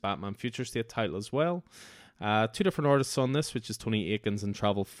did the next Batman Future State title as well. 2 different artists on this, which is Tony Akins and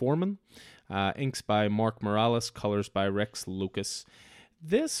Travel Foreman. Inks by Mark Morales, colors by Rex Lucas.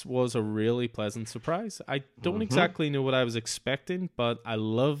 This was a really pleasant surprise. I don't exactly know what I was expecting, but I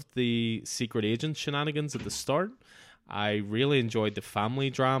loved the secret agent shenanigans at the start. I really enjoyed the family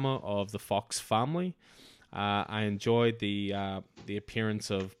drama of the Fox family. I enjoyed the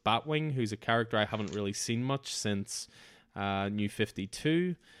appearance of Batwing, who's a character I haven't really seen much since New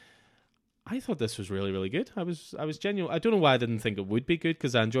 52. I thought this was really, really good. I was genuine. I don't know why I didn't think it would be good,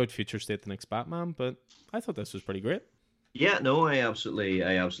 because I enjoyed Future State, the next Batman, but I thought this was pretty great. Yeah, no, I absolutely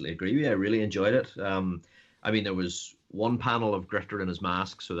agree with you. I really enjoyed it. I mean, there was one panel of Grifter in his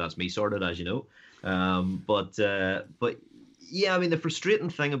mask, so that's me sorted, as you know. But yeah, I mean, the frustrating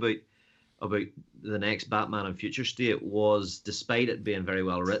thing about the next Batman and Future State was, despite it being very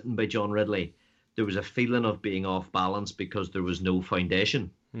well written by John Ridley, there was a feeling of being off balance because there was no foundation.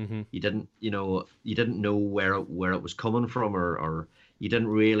 Mm-hmm. You didn't know where it was coming from, or you didn't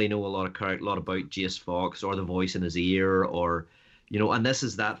really know a lot about Jace Fox or the voice in his ear, or and this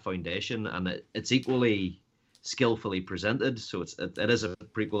is that foundation, and it's equally skillfully presented. So it is a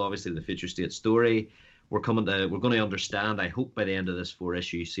prequel, obviously, to the Future State story. We're going to understand, I hope, by the end of this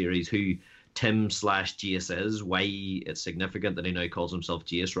 4-issue series, who Tim/Jace is, why it's significant that he now calls himself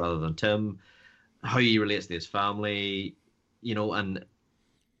Jace rather than Tim, how he relates to his family, and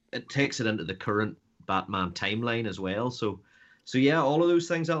it takes it into the current Batman timeline as well. So yeah, all of those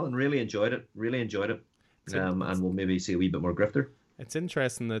things, Alan, really enjoyed it. And we'll maybe see a wee bit more Grifter. It's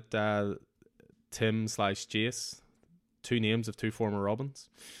interesting that Tim/Jace, 2 names of 2 former Robins,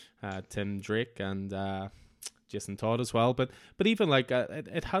 Tim Drake and Jason Todd as well. But even like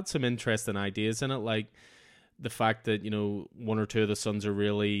it had some interesting ideas in it, like the fact that 1 or 2 of the sons are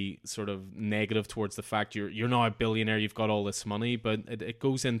really sort of negative towards the fact you're now a billionaire, you've got all this money, but it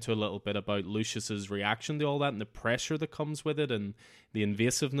goes into a little bit about Lucius's reaction to all that and the pressure that comes with it and the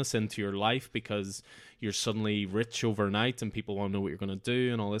invasiveness into your life because you're suddenly rich overnight and people want to know what you're going to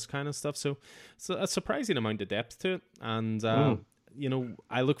do and all this kind of stuff. So a surprising amount of depth to it. And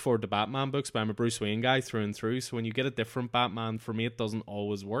I look forward to Batman books, but I'm a Bruce Wayne guy through and through. So when you get a different Batman, for me, it doesn't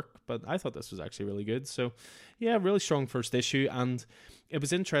always work. But I thought this was actually really good. So yeah, really strong first issue. And it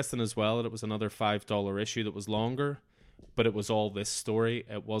was interesting as well that it was another $5 issue that was longer, but it was all this story.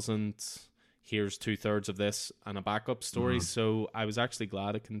 It wasn't, here's 2/3 of this and a backup story. Mm-hmm. So I was actually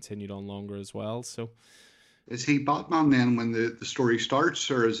glad it continued on longer as well. So is he Batman then when the story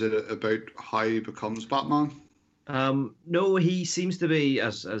starts, or is it about how he becomes Batman? No, he seems to be,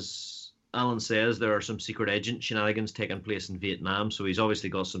 as Alan says, there are some secret agent shenanigans taking place in Vietnam, so he's obviously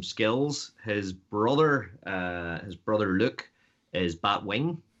got some skills. His brother Luke is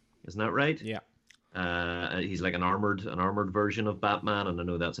Batwing, isn't that right? Yeah. He's like an armored version of Batman, and I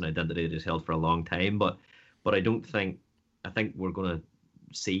know that's an identity that he's held for a long time, but I think we're gonna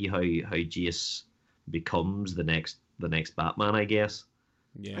see how Jace becomes the next Batman, I guess.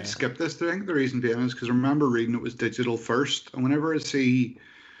 Yeah. I skipped this. I think the reason being is because I remember reading it was digital first, and whenever I see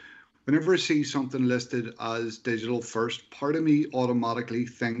something listed as digital first, part of me automatically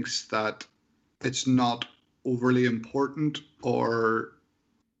thinks that it's not overly important or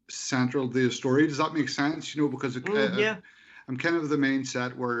central to the story. Does that make sense? Because yeah. I'm kind of the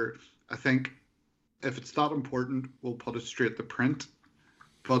mindset where I think if it's that important, we'll put it straight to print.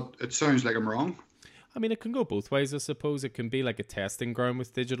 But it sounds like I'm wrong. I mean, it can go both ways, I suppose. It can be like a testing ground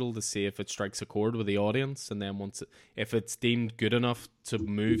with digital to see if it strikes a chord with the audience, and then if it's deemed good enough to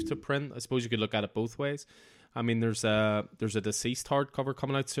move to print, I suppose you could look at it both ways. I mean, there's a Deceased hardcover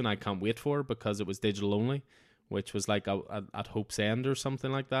coming out soon. I can't wait for, because it was digital only, which was like at Hope's End or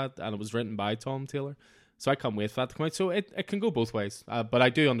something like that, and it was written by Tom Taylor. So I can't wait for that to come out. So it can go both ways. But I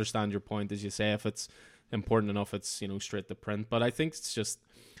do understand your point, as you say, if it's important enough, it's straight to print. But I think it's just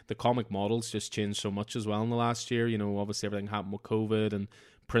the comic models just changed so much as well in the last year. Obviously everything happened with COVID and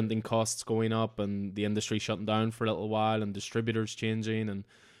printing costs going up and the industry shutting down for a little while and distributors changing and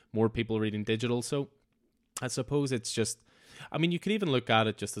more people reading digital. So I suppose it's just, I mean, you could even look at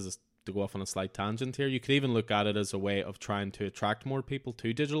it just as to go off on a slight tangent here, you could even look at it as a way of trying to attract more people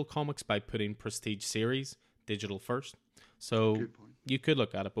to digital comics by putting prestige series digital first. So you could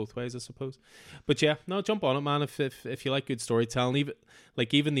look at it both ways, I suppose. But yeah, no, jump on it, man. If you like good storytelling,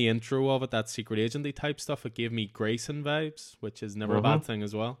 even the intro of it, that secret agency type stuff, it gave me Grayson vibes, which is never a bad thing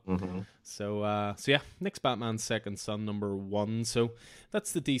as well. So yeah, Nick's Batman Second Son #1. So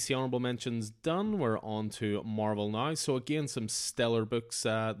that's the DC honorable mentions done. We're on to Marvel now. So again, some stellar books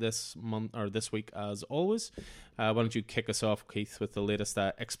this week as always. Why don't you kick us off, Keith, with the latest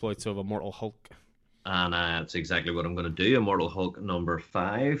exploits of Immortal Hulk? And that's exactly what I'm going to do. Immortal Hulk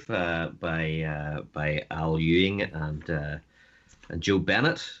 #5 by Al Ewing and Joe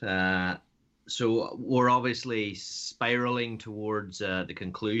Bennett. So we're obviously spiraling towards the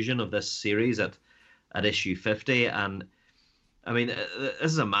conclusion of this series at issue 50, and I mean,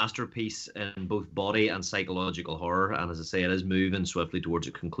 this is a masterpiece in both body and psychological horror, and as I say, it is moving swiftly towards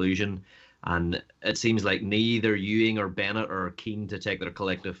a conclusion. And it seems like neither Ewing or Bennett are keen to take their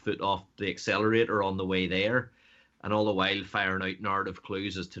collective foot off the accelerator on the way there, and all the while firing out narrative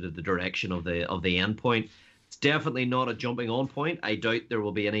clues as to the direction of the end point. It's definitely not a jumping on point. I doubt there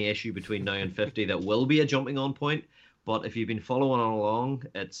will be any issue between now and 50 that will be a jumping on point. But if you've been following on along,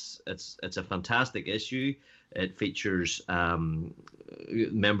 it's a fantastic issue. It features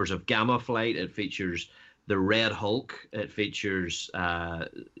members of Gamma Flight. It features the Red Hulk. It features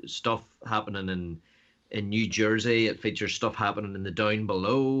stuff happening in New Jersey. It features stuff happening in the Down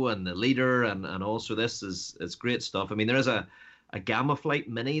Below and the Leader, and also it's great stuff. I mean, there is a Gamma Flight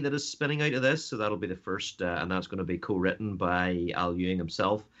mini that is spinning out of this, so that'll be the first, and that's going to be co-written by Al Ewing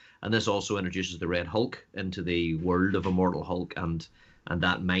himself. And this also introduces the Red Hulk into the world of Immortal Hulk and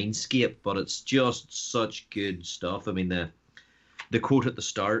that mindscape. But it's just such good stuff. I mean, the quote at the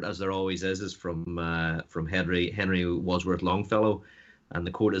start, as there always is from Henry Wadsworth Longfellow, and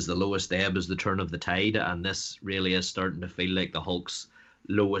the quote is, "The lowest ebb is the turn of the tide," and this really is starting to feel like the Hulk's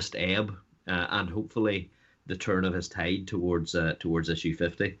lowest ebb, and hopefully the turn of his tide towards issue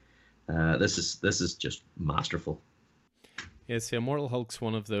 50. This is just masterful. Yes, the Immortal Hulk's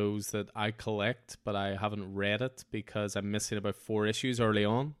one of those that I collect, but I haven't read it because I'm missing about 4 issues early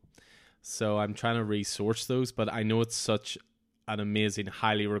on. So I'm trying to resource those, but I know it's such an amazing,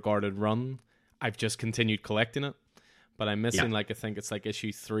 highly regarded run. I've just continued collecting it, but I'm missing I think it's like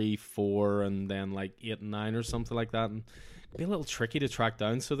issue 3, 4, and then like 8 and 9 or something like that. And it'd be a little tricky to track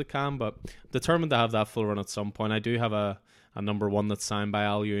down, so they can, but determined to have that full run at some point. I do have a #1 that's signed by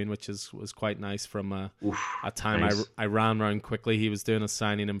Al Ewing, which was quite nice from a time nice. I ran around quickly. He was doing a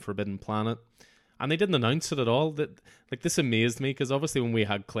signing in Forbidden Planet, and they didn't announce it at all. This amazed me, because obviously when we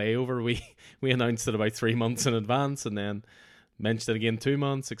had Clay over, we announced it about 3 months in advance, and then mentioned it again 2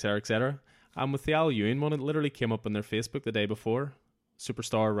 months, etc., etc. And with the Al Ewing one, it literally came up on their Facebook the day before,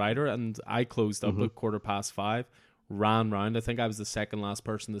 Superstar Rider, and I closed up at 5:15, ran round. I think I was the second last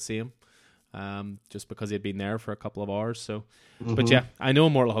person to see him. Just because he'd been there for a couple of hours. So, but yeah, I know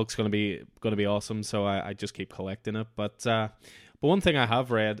Immortal Hulk's going to be awesome. So I just keep collecting it. But one thing I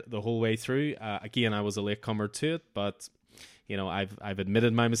have read the whole way through, again, I was a latecomer to it, but I've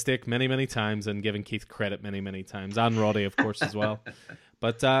admitted my mistake many times and given Keith credit many times, and Roddy, of course, as well.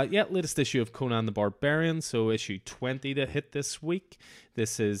 But yeah, latest issue of Conan the Barbarian, so issue 20 to hit this week.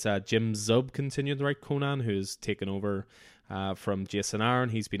 This is Jim Zub continuing to write Conan, who's taken over from Jason Aaron.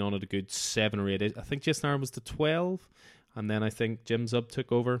 He's been on it a good 7 or 8. I think Jason Aaron was the 12, and then I think Jim Zub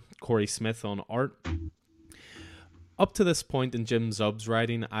took over. Corey Smith on art. Up to this point in Jim Zub's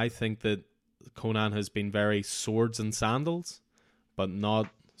writing, I think that Conan has been very swords and sandals, but not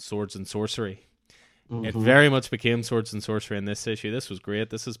swords and sorcery. It very much became swords and sorcery in this issue. This was great.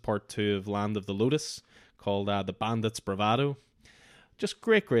 This is part 2 of Land of the Lotus, called The Bandit's Bravado. Just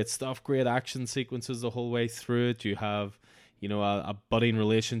great stuff. Great action sequences the whole way through it. You have a budding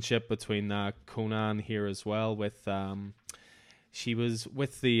relationship between Conan here as well. With she was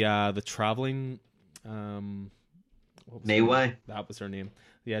with the traveling Mayway. That was her name.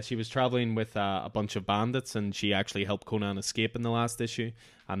 Yeah, she was traveling with a bunch of bandits, and she actually helped Conan escape in the last issue.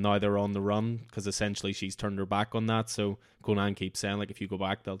 And now they're on the run because essentially she's turned her back on that. So Conan keeps saying, like, if you go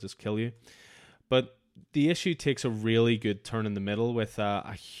back, they'll just kill you. But the issue takes a really good turn in the middle with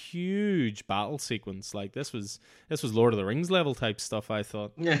a huge battle sequence. Like, this was Lord of the Rings level type stuff, I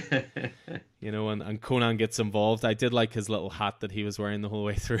thought. You know, and Conan gets involved. I did like his little hat that he was wearing the whole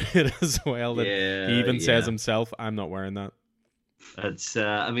way through it as well. That he even says himself, I'm not wearing that. It's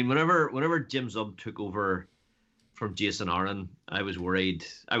I mean, whenever Jim Zub took over from Jason Aaron, I was worried,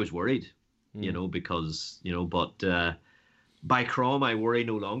 you know, because, you know, but by Crom, I worry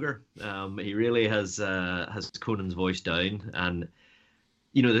no longer. He really has Conan's voice down, and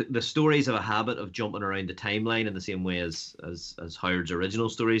you know, the stories have a habit of jumping around the timeline in the same way as Howard's original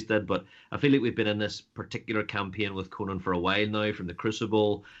stories did. But I feel like we've been in this particular campaign with Conan for a while now, from the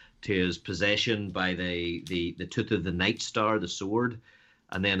Crucible to his possession by the Tooth of the Night Star, the sword,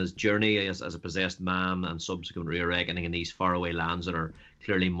 and then his journey as a possessed man and subsequent reawakening in these faraway lands that are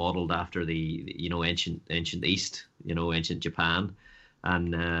clearly modelled after the you know, ancient East, you know, ancient Japan.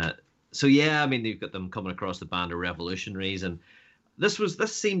 And so yeah, I mean, you've got them coming across the band of revolutionaries, and this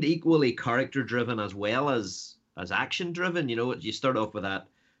seemed equally character driven as well as action driven. You know, you start off with that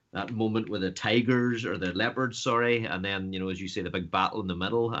moment with the tigers, or the leopards, sorry, and then, you know, as you say, the big battle in the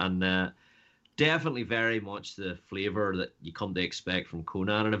middle, and definitely very much the flavor that you come to expect from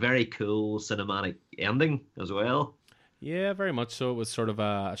Conan, and a very cool cinematic ending as well. Yeah, very much so. It was sort of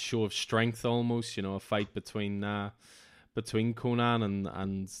a show of strength almost, you know, a fight between Conan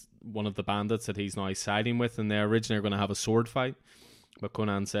and one of the bandits that he's now siding with, and they originally are going to have a sword fight. But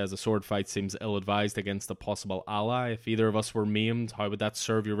Conan says a sword fight seems ill-advised against a possible ally. If either of us were maimed, how would that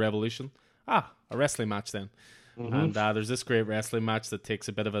serve your revolution? A wrestling match then. Mm-hmm. And there's this great wrestling match that takes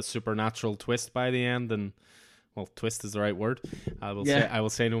a bit of a supernatural twist by the end, and, well, twist is the right word. I will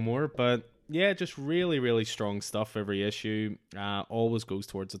say no more, but yeah, just really, really strong stuff every issue. Always goes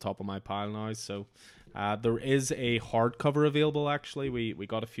towards the top of my pile now. So there is a hardcover available, actually. We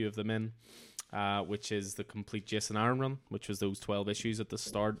got a few of them in, which is the complete Jason Aaron run, which was those 12 issues at the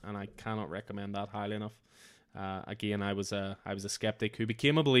start, and I cannot recommend that highly enough. Again, I was a skeptic who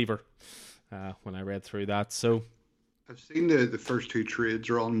became a believer when I read through that. So I've seen the first two trades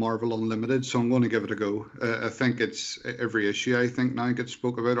are on Marvel Unlimited, so I'm going to give it a go. I think it's every issue, I think, now gets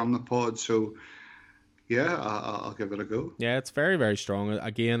spoke about on the pod, so yeah, I'll give it a go. Yeah, it's very, very strong.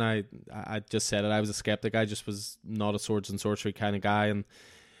 Again, I just said it, I was a skeptic. I just was not a swords and sorcery kind of guy, and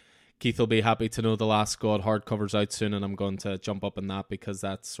Keith will be happy to know The Last God hardcover's out soon, and I'm going to jump up in that because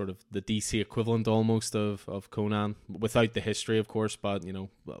that's sort of the DC equivalent almost of Conan, without the history, of course, but, you know,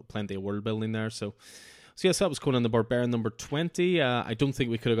 plenty of world building there. So yes, that was Conan the Barbarian number 20. I don't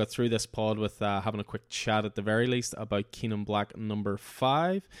think we could have got through this pod with having a quick chat at the very least about Kenan Black number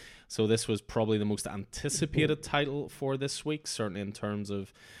 5. So this was probably the most anticipated title for this week, certainly in terms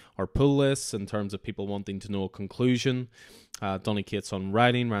of our pull lists, in terms of people wanting to know a conclusion. Donny Cates on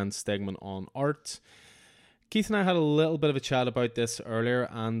writing, Rand Stegman on art. Keith and I had a little bit of a chat about this earlier,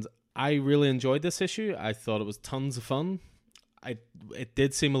 and I really enjoyed this issue. I thought it was tons of fun. It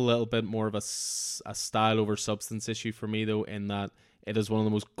did seem a little bit more of a style over substance issue for me, though, in that it is one of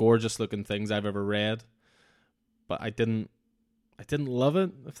the most gorgeous looking things I've ever read. But I didn't love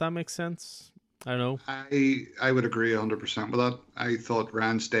it, if that makes sense. I don't know. I would agree 100% with that. I thought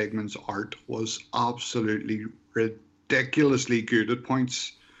Rand Stegman's art was absolutely ridiculously good at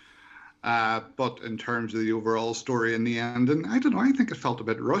points. But in terms of the overall story in the end, and I don't know, I think it felt a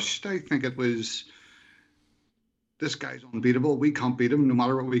bit rushed. I think it was, this guy's unbeatable. We can't beat him. No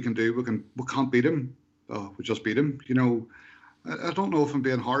matter what we can do, we can't beat him. Oh, we just beat him. You know, I don't know if I'm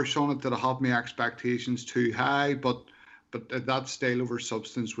being harsh on it, that I have my expectations too high, but that style over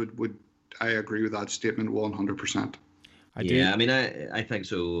substance would I agree with that statement 100%. I mean, I think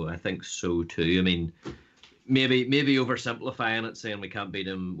so. I think so too. I mean, maybe oversimplifying it, saying we can't beat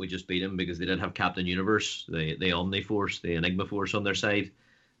him, we just beat him, because they did have Captain Universe, the Omniforce, the Enigma Force on their side.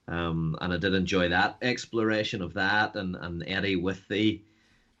 And I did enjoy that exploration of that, and Eddie with the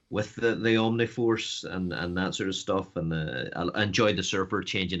Omniforce and that sort of stuff, and I enjoyed the Surfer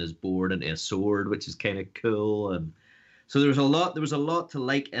changing his board into a sword, which is kind of cool, and so there was a lot to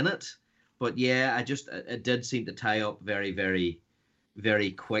like in it. But yeah, it did seem to tie up very, very,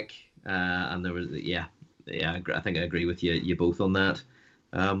 very quick, and there was I think I agree with you both on that.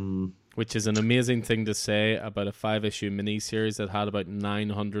 Which is an amazing thing to say about a 5-issue miniseries that had about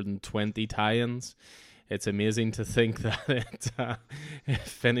 920 tie-ins. it's amazing to think that it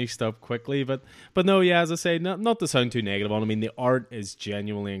finished up quickly. But no, yeah, as I say, not to sound too negative on. I mean, the art is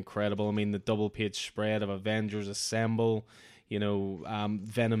genuinely incredible. I mean, the double page spread of Avengers Assemble.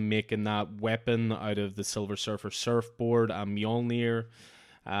 Venom making that weapon out of the Silver Surfer surfboard and Mjolnir.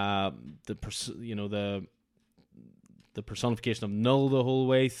 The personification of Null the whole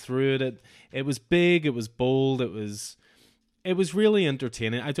way through it. It was big. It was bold. It was really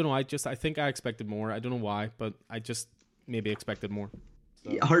entertaining. I don't know. I think I expected more. I don't know why, but I just maybe expected more.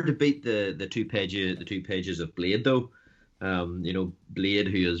 So. Hard to beat the two pages of Blade though. Blade,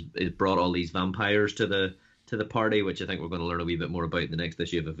 who has brought all these vampires to the party, which I think we're going to learn a wee bit more about in the next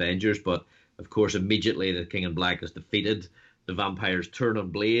issue of Avengers. But of course, immediately the King in Black is defeated. The vampires turn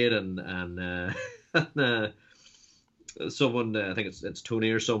on Blade, and someone, I think it's Tony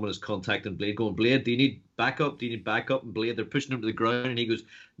or someone, is contacting Blade, going, "Blade, do you need backup? And Blade, they're pushing him to the ground, and he goes,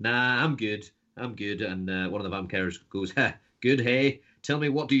 "Nah, I'm good." And one of the vampires goes, "Ha, good. Hey, tell me,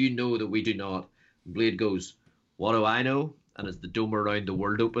 what do you know that we do not?" And Blade goes, "What do I know?" And as the dome around the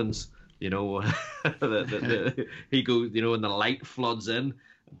world opens, he goes, and the light floods in.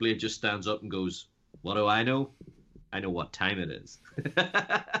 Blade just stands up and goes, "What do I know? I know what time it is."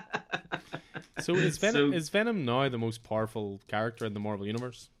 So is Venom now the most powerful character in the Marvel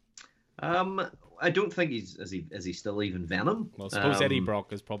universe? I don't think is he still even Venom? Well, I suppose Eddie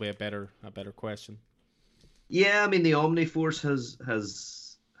Brock is probably a better question. Yeah, I mean, the Omniforce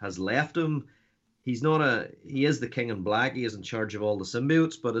has left him. He is the King in Black. He is in charge of all the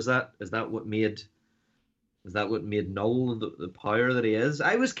symbiotes. But is that what made Null the power that he is?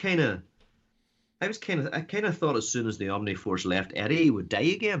 I kind of thought as soon as the Omniforce left Eddie, he would die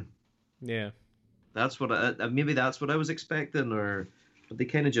again. Yeah, that's what maybe that's what I was expecting, but they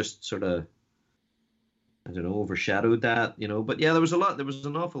kind of just sort of, I don't know, overshadowed that, But yeah, there was an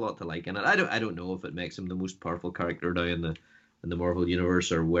awful lot to like in it. I don't know if it makes him the most powerful character now in the Marvel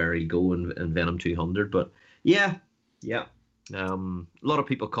universe, or where he go in Venom 200. But yeah. A lot of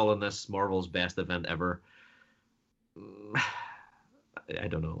people calling this Marvel's best event ever. I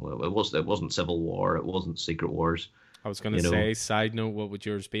don't know. It wasn't Civil War. It wasn't Secret Wars. I was going to say, side note, what would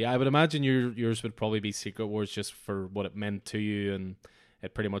yours be? I would imagine yours would probably be Secret Wars, just for what it meant to you, and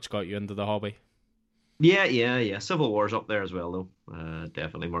it pretty much got you into the hobby. Yeah. Civil War's up there as well, though.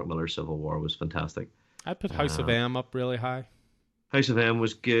 Definitely, Mark Miller's Civil War was fantastic. I'd put House of M up really high. House of M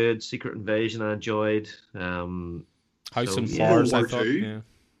was good. Secret Invasion I enjoyed. House and Flowers, I thought. Yeah.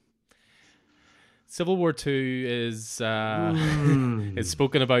 Civil War 2 is it's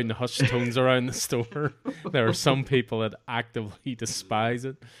spoken about in hushed tones around the store. There are some people that actively despise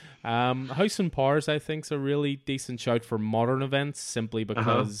it. House and Powers, I think, is a really decent shout for modern events, simply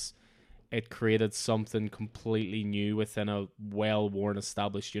because it created something completely new within a well-worn,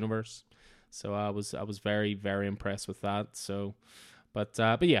 established universe. So I was very, very impressed with that. So, but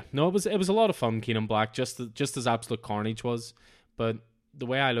yeah, no, it was a lot of fun. King in Black, just as Absolute Carnage was, but the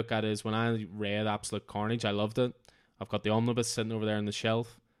way I look at it is, when I read Absolute Carnage, I loved it. I've got the omnibus sitting over there on the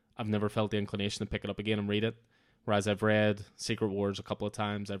shelf. I've never felt the inclination to pick it up again and read it. Whereas I've read Secret Wars a couple of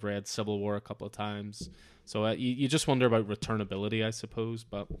times. I've read Civil War a couple of times. So you just wonder about returnability, I suppose.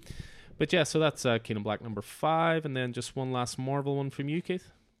 But yeah, so that's King in Black number 5. And then just one last Marvel one from you, Keith.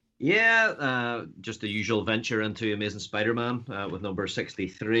 Yeah, just the usual venture into Amazing Spider-Man with number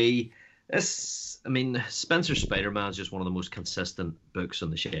 63. Spencer Spider-Man is just one of the most consistent books on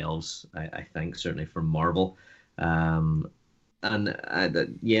the shelves, I think, certainly from Marvel. This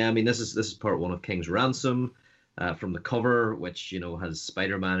is part 1 of King's Ransom. From the cover, which has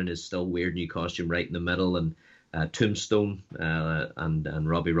Spider-Man in his still weird new costume right in the middle, and Tombstone and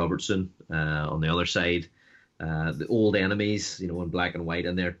Robbie Robertson on the other side. The old enemies, in black and white,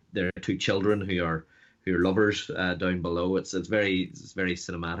 and their two children who are lovers down below. It's very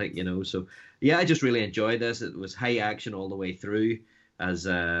cinematic, So yeah, I just really enjoyed this. It was high action all the way through, as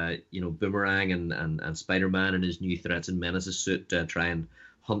Boomerang and Spider-Man in his new Threats and Menaces suit try and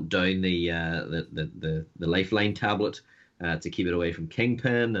hunt down the Lifeline tablet to keep it away from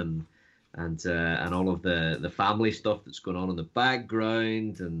Kingpin, and all of the family stuff that's going on in the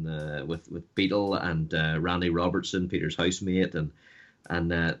background, and with Beetle and Randy Robertson, Peter's housemate, and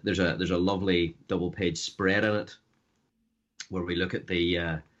there's a lovely double page spread in it where we look at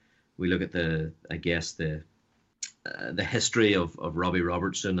the history of Robbie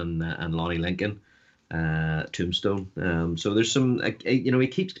Robertson and Lonnie Lincoln, Tombstone. So there's some, he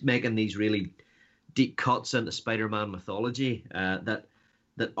keeps making these really deep cuts into Spider-Man mythology that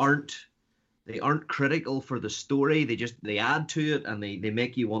aren't critical for the story. They add to it, and they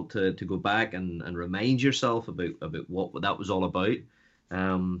make you want to go back and remind yourself about what that was all about.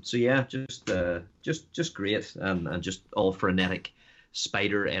 So yeah, just great, and just all frenetic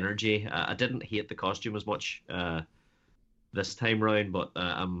spider energy. I didn't hate the costume as much this time round, but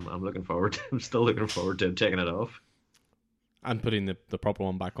I'm looking forward. I'm still looking forward to him taking it off. And putting the proper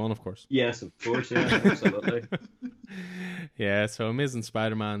one back on, of course. Yes, of course. Yeah, absolutely. Yeah, so Amazing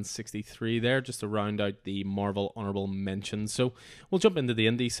Spider-Man 63 there, just to round out the Marvel honorable mentions. So we'll jump into the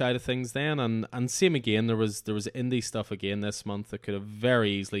indie side of things then, and same again, there was indie stuff again this month that could have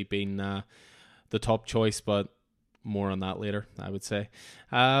very easily been the top choice, but more on that later, I would say.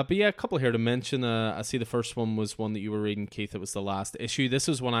 But yeah, a couple here to mention. I see the first one was one that you were reading, Keith. It was the last issue. This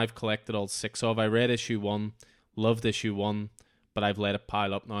is one I've collected all 6 of. I read issue 1, loved issue 1, but I've let it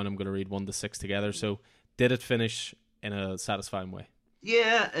pile up now, and I'm going to read 1 to 6 together. So did it finish in a satisfying way?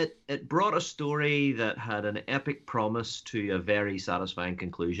 Yeah, it brought a story that had an epic promise to a very satisfying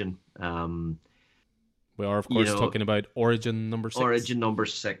conclusion. We are, of course, talking about Origin number 6. Origin number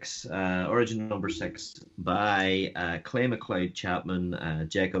 6. Origin number 6 by Clay McLeod Chapman,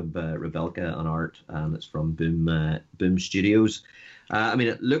 Jacob Rebelka on art, and it's from Boom Studios. I mean,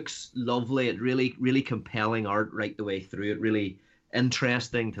 it looks lovely. It really compelling art right the way through. It really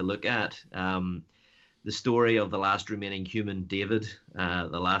interesting to look at. The story of the last remaining human, David.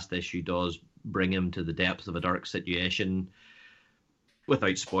 The last issue does bring him to the depths of a dark situation,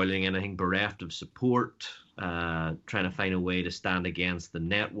 without spoiling anything, bereft of support, trying to find a way to stand against the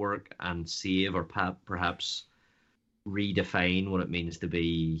network and save, or perhaps redefine what it means to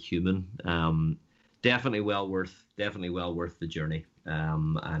be human. Definitely well worth the journey.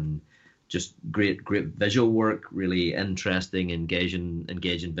 And just great visual work, really interesting, engaging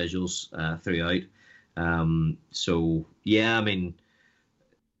visuals throughout. So yeah, I mean,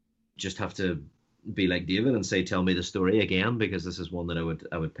 just have to be like David and say, tell me the story again, because this is one that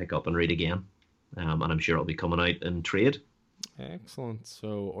I would pick up and read again. And I'm sure it'll be coming out in trade. Excellent.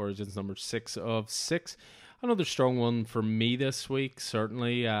 So Origins number 6 of 6. Another strong one for me this week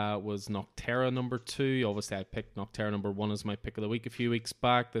certainly was Nocterra number 2. Obviously I picked Nocterra number 1 as my pick of the week a few weeks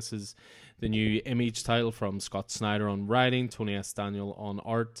back. This is the new Image title from Scott Snyder on writing, Tony S. Daniel on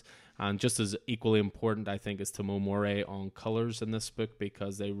art, and just as equally important, I think, is Tomo Morey on colors in this book,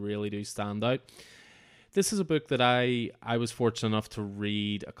 because they really do stand out. This is a book that I was fortunate enough to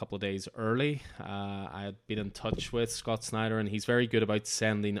read a couple of days early. I had been in touch with Scott Snyder, and he's very good about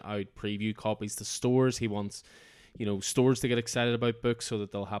sending out preview copies to stores. He wants, stores to get excited about books so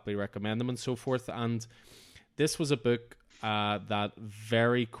that they'll happily recommend them and so forth. And this was a book that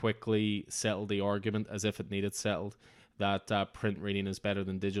very quickly settled the argument, as if it needed settled, that print reading is better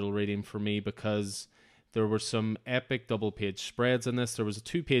than digital reading for me, because there were some epic double-page spreads in this. There was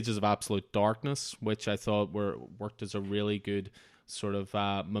 2 pages of absolute darkness, which I thought worked as a really good sort of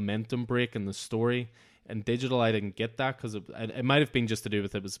momentum break in the story. In digital, I didn't get that, because it might have been just to do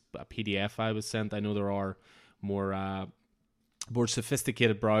with it was a PDF I was sent. I know there are more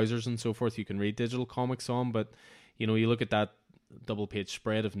sophisticated browsers and so forth you can read digital comics on, but you look at that double-page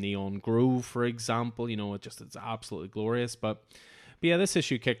spread of Neon Grove, for example, it's absolutely glorious. But yeah, this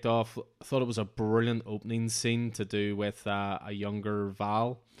issue kicked off. I thought it was a brilliant opening scene to do with a younger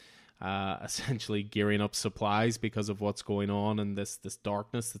Val, essentially gearing up supplies because of what's going on and this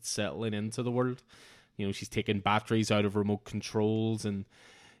darkness that's settling into the world. She's taking batteries out of remote controls, and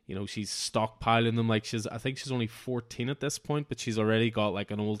she's stockpiling them. I think she's only 14 at this point, but she's already got like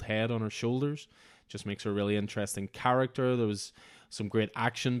an old head on her shoulders. Just makes her a really interesting character. There was some great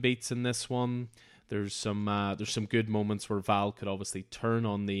action beats in this one. There's some good moments where Val could obviously turn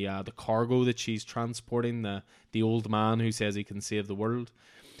on the cargo that she's transporting, the old man who says he can save the world.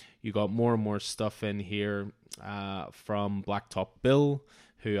 You got more and more stuff in here from Blacktop Bill,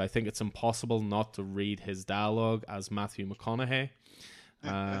 who I think it's impossible not to read his dialogue as Matthew McConaughey.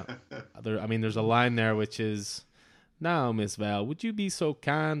 There's a line there which is, "Now, Miss Val, would you be so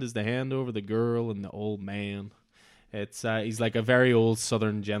kind as to hand over the girl and the old man?" It's he's like a very old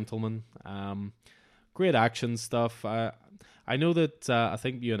Southern gentleman. Great action stuff. I know that I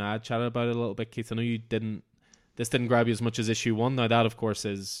think you and I had chatted about it a little bit, Keith. I know this didn't grab you as much as issue 1. Now that, of course,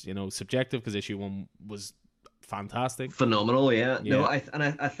 is subjective, because issue 1 was fantastic, phenomenal. Yeah. No, I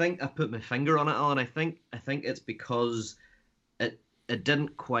think I put my finger on it, Alan. I think it's because it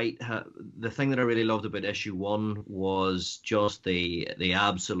didn't quite have the thing that I really loved about issue 1 was just the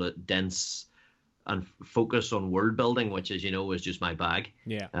absolute dense and focus on world building, which, as you know, is just my bag.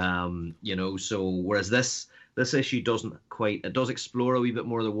 Yeah. So whereas this issue it does explore a wee bit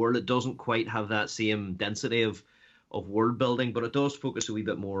more of the world. It doesn't quite have that same density of world building, but it does focus a wee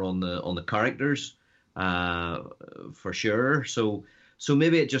bit more on the characters, for sure. So So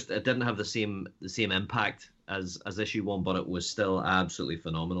maybe it didn't have the same impact as issue one, but it was still absolutely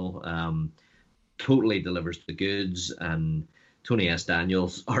phenomenal. Totally delivers the goods, and Tony S.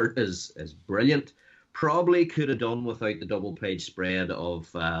 Daniels' art is brilliant. Probably could have done without the double page spread of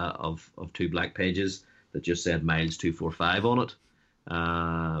two black pages that just said Miles 245 on it.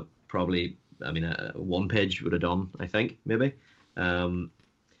 Probably, I mean, one page would have done, I think, maybe.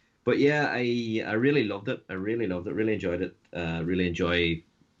 But yeah, I really loved it. I really loved it. Really enjoyed it.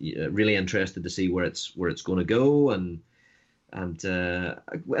 Really interested to see where it's going to go. And I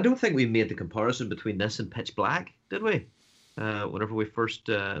don't think we made the comparison between this and Pitch Black, did we? Whenever we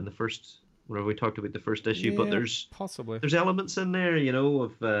whenever we talked about the first issue, but there's elements in there,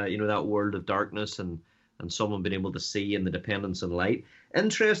 of that world of darkness and someone being able to see in the dependence and light.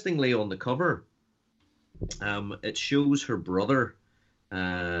 Interestingly, on the cover, it shows her brother.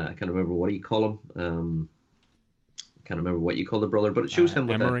 I can't remember what you call him. I can't remember what you call the brother, but it shows him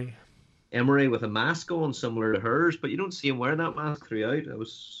with Emery with a mask on, similar to hers, but you don't see him wearing that mask throughout. I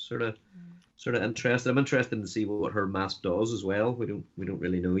was sort of interested. I'm interested to see what her mask does as well. We don't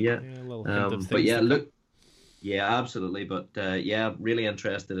really know yet. Yeah, a little hint of but yeah, look, yeah, absolutely. But yeah, really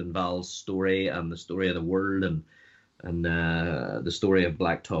interested in Val's story and the story of the world and the story of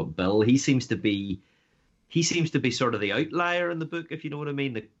Blacktop Bill. He seems to be sort of the outlier in the book, if you know what I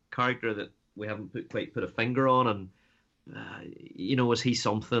mean. The character that we haven't quite put a finger on, and is he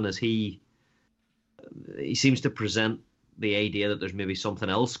something? He seems to present the idea that there's maybe something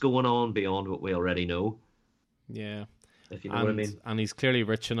else going on beyond what we already know. Yeah. If you know what I mean. And he's clearly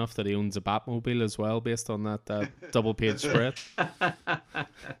rich enough that he owns a Batmobile as well, based on that double page spread.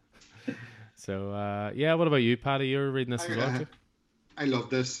 So, yeah, what about you, Paddy? You're reading this as well, too? I love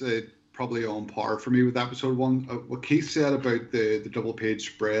this. Probably on par for me with episode one. What Keith said about the double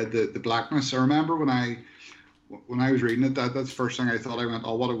page spread, the blackness. I remember when I was reading it, that's the first thing I thought. I went,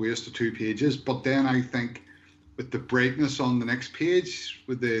 oh, what a waste of 2 pages. But then I think with the brightness on the next page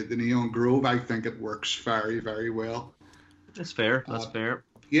with the neon grove, I think it works very, very well. That's fair. That's fair.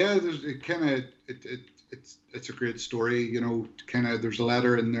 Yeah, it's a great story. There's a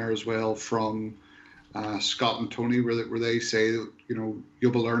letter in there as well from Scott and Tony where they say, you'll be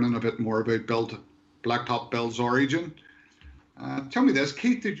learning a bit more about Blacktop Bill's origin. Tell me this,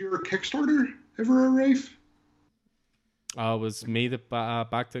 Keith, did your Kickstarter ever arrive? It was me that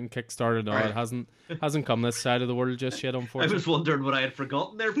backed in Kickstarter. No, right. It hasn't come this side of the world just yet, unfortunately. I was wondering what I had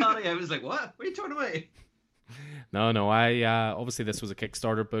forgotten there, Paddy. I was like, what? What are you talking about? No. I obviously this was a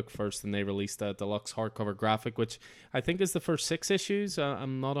Kickstarter book first, and they released a deluxe hardcover graphic, which I think is the first 6 issues.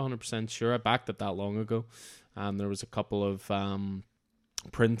 I'm not 100% sure. I backed it that long ago, and there was a couple of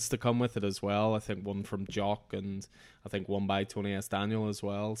prints to come with it as well. I think one from Jock, and I think one by Tony S. Daniel as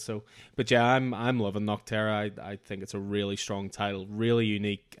well. So, but yeah, I'm loving Nocterra. I think it's a really strong title, really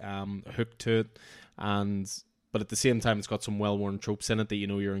unique hook to it, but at the same time, it's got some well-worn tropes in it that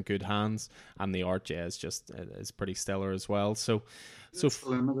you're in good hands, and the art, yeah, is pretty stellar as well. So it's a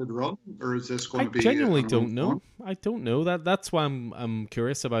limited run, or is this going to be? I genuinely don't know. I don't know that's why I'm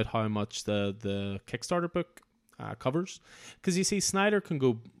curious about how much the Kickstarter book covers, because you see, Snyder can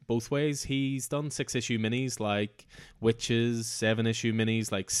go both ways. He's done 6-issue minis like Witches, 7-issue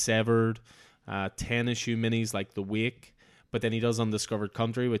minis like Severed, 10-issue minis like The Wake. But then he does Undiscovered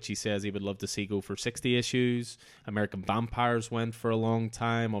Country, which he says he would love to see go for 60 issues. American Vampires went for a long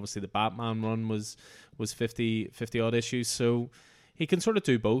time. Obviously, the Batman run was 50 odd issues. So he can sort of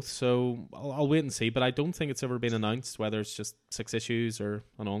do both. So I'll wait and see. But I don't think it's ever been announced whether it's just 6 issues or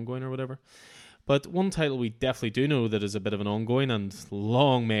an ongoing or whatever. But one title we definitely do know that is a bit of an ongoing, and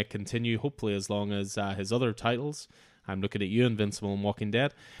long may it continue, hopefully as long as his other titles. I'm looking at you, Invincible and Walking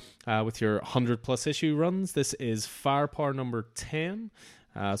Dead. With your 100+ issue runs. This is Firepower number 10.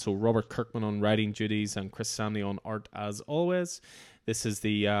 So Robert Kirkman on writing duties and Chris Samney on art as always. This is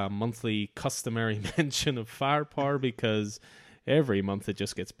the monthly customary mention of Firepower, because every month it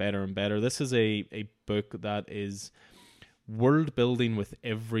just gets better and better. This is a book that is world building with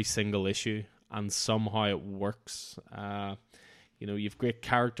every single issue, and somehow it works. You've great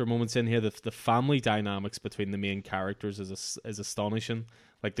character moments in here. The family dynamics between the main characters is astonishing.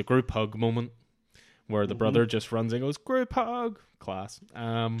 Like the group hug moment where the brother just runs and goes, group hug, class.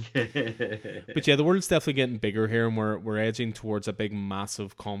 But yeah, the world's definitely getting bigger here, and we're edging towards a big,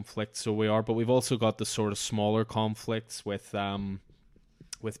 massive conflict. So we are, but we've also got the sort of smaller conflicts with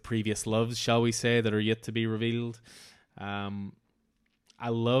previous loves, shall we say, that are yet to be revealed. I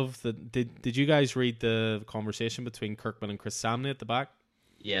love that. Did you guys read the conversation between Kirkman and Chris Samney at the back?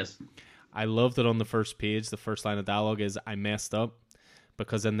 Yes. I love that on the first page, the first line of dialogue is, I messed up.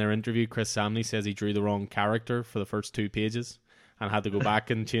 Because in their interview, Chris Samney says he drew the wrong character for the first 2 pages. and had to go back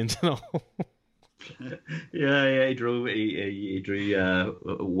and change it all. Yeah, he drew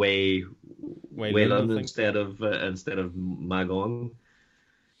Wei Lun instead of Magong.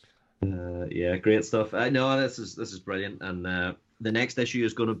 Yeah, great stuff. No, this is brilliant, and the next issue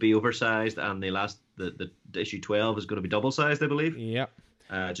is going to be oversized, and the issue 12 is going to be double sized, I believe. Yeah.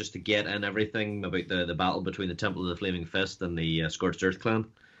 Just to get in everything about the battle between the Temple of the Flaming Fist and the Scorched Earth clan.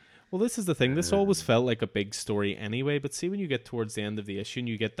 Well, this is the thing. This always felt like a big story anyway, but see when you get towards the end of the issue and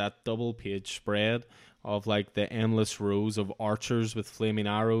you get that double-page spread of like the endless rows of archers with flaming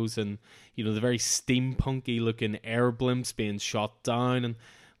arrows and, you know, the very steampunky-looking air blimps being shot down, and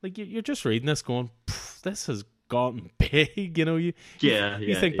like you're just reading this going, this has gotten big, you know. You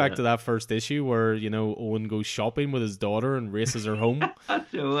think back to that first issue where, you know, Owen goes shopping with his daughter and races her home.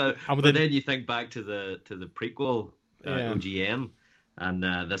 But then you think back to the prequel OGN,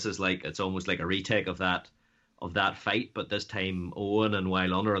 and this is like, it's almost like a retake of that fight, but this time Owen and Wai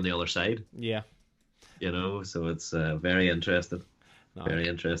Lun are on the other side. Yeah, you know, so it's very interesting. Very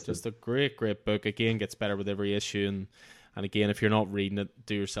interesting. Just a great book. Again, gets better with every issue, and again, if you're not reading it,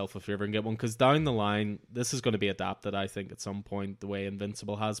 do yourself a favor and get one, because down the line, this is going to be adapted, I think, at some point, the way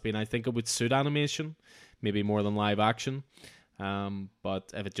Invincible has been. I think it would suit animation, maybe more than live action.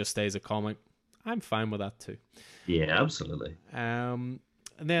 But if it just stays a comic, I'm fine with that too. Yeah, absolutely. And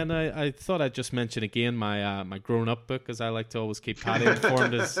then I thought I'd just mention again my grown-up book, as I like to always keep Paddy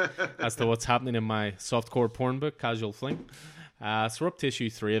informed as to what's happening in my softcore porn book, Casual Fling. So we're up to issue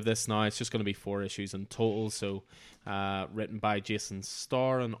 3 of this now. It's just going to be 4 issues in total. So written by Jason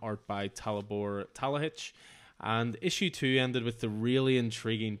Starr and art by Talibor Talahich. And issue 2 ended with the really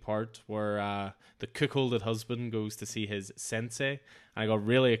intriguing part where the cuckolded husband goes to see his sensei. And I got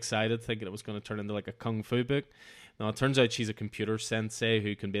really excited thinking it was going to turn into like a kung fu book. Now, it turns out she's a computer sensei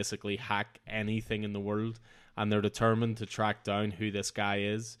who can basically hack anything in the world. And they're determined to track down who this guy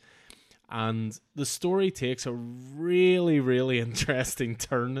is. And the story takes a really, really interesting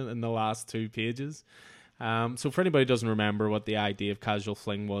turn in the last 2 pages. So for anybody who doesn't remember what the idea of Casual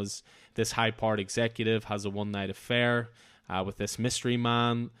Fling was, this high-powered executive has a one-night affair with this mystery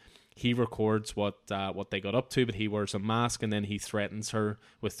man. He records what they got up to, but he wears a mask, and then he threatens her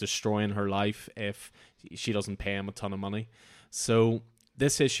with destroying her life if she doesn't pay him a ton of money. So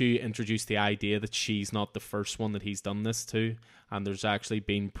this issue introduced the idea that she's not the first one that he's done this to, and there's actually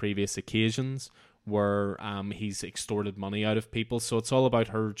been previous occasions where he's extorted money out of people. So it's all about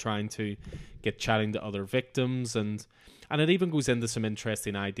her trying to get chatting to other victims, and it even goes into some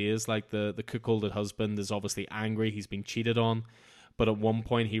interesting ideas, like the cuckolded husband is obviously angry, he's being cheated on, but at one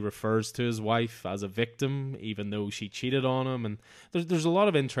point he refers to his wife as a victim, even though she cheated on him, and there's a lot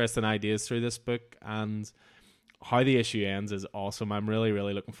of interesting ideas through this book, and how the issue ends is awesome. I'm really,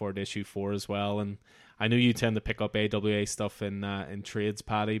 really looking forward to issue 4 as well, and I know you tend to pick up AWA stuff in trades,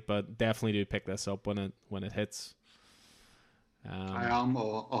 Paddy, but definitely do pick this up when it hits. I am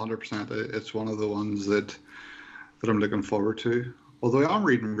 100%. It's one of the ones that I'm looking forward to. Although I am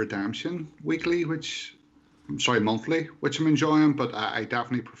reading Redemption monthly, which I'm enjoying, but I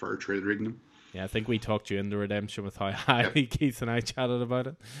definitely prefer trade reading them. Yeah, I think we talked you into Redemption with how highly Keith and I chatted about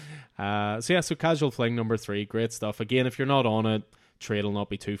it. So Casual Fling number 3, great stuff. Again, if you're not on it, trade will not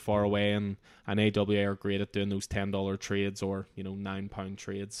be too far away, and AWA are great at doing those $10 trades or, you know, £9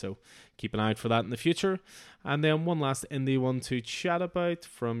 trades, so keep an eye out for that in the future. And then one last indie one to chat about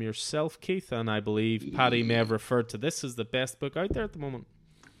from yourself, Keith, and I believe Paddy may have referred to this as the best book out there at the moment.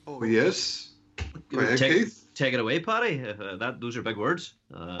 Oh yes, go ahead, Keith. Take it away, Paddy. Those are big words.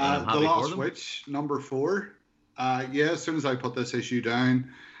 The Last Witch number 4. As soon as I put this issue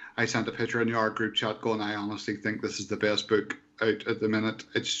down, I sent a picture in our group chat going, I honestly think this is the best book out at the minute.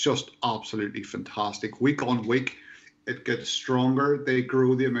 It's just absolutely fantastic. Week on week, it gets stronger. They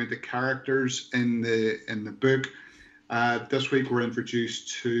grow the amount of characters in the book. This week we're introduced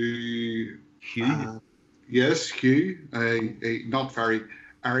to Hugh. Yes, Hugh, a not very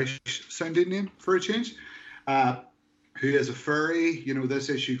Irish sounding name for a change. Who is a furry. You know, this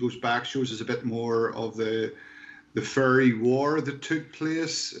issue goes back, shows us a bit more of the furry war that took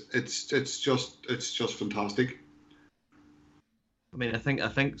place. It's just fantastic. I mean, I think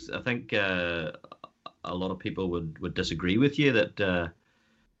a lot of people would disagree with you that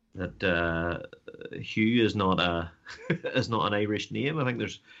Hugh is not an Irish name. I think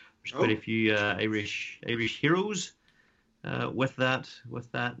there's quite a few Irish heroes with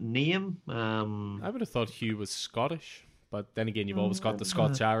that name. I would have thought Hugh was Scottish, but then again, you've always got the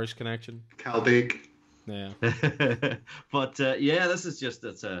Scots-Irish connection. Celtic. Yeah. But this is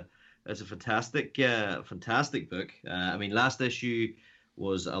it's a fantastic book. I mean, last issue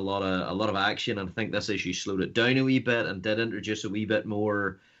was a lot of action, and I think this issue slowed it down a wee bit and did introduce a wee bit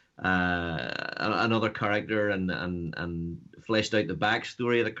more another character and fleshed out the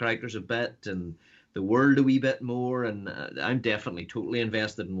backstory of the characters a bit and the world a wee bit more. And I'm definitely totally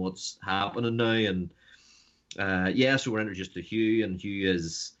invested in what's happening now. And so we're introduced to Hugh, and Hugh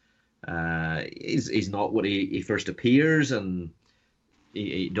is he's not what he first appears, and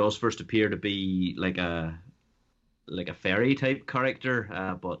he does first appear to be like a fairy type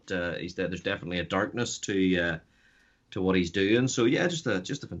character, but there's definitely a darkness to what he's doing. So yeah, just a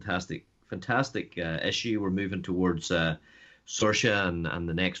fantastic issue. We're moving towards Saoirse and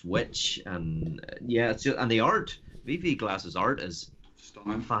the next witch, and it's just, and the art, VV Glass's art is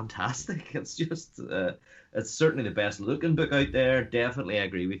stunning, fantastic. It's just it's certainly the best looking book out there. Definitely, I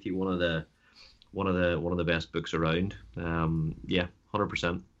agree with you. One of the best books around.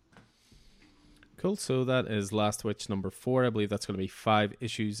 100%. Cool, so that is Last Witch number 4. I believe that's going to be 5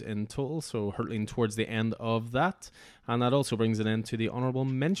 issues in total, so hurtling towards the end of that. And that also brings an end to the honourable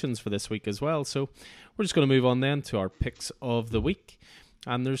mentions for this week as well. So we're just going to move on then to our picks of the week.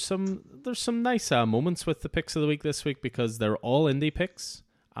 And there's some nice moments with the picks of the week this week, because they're all indie picks,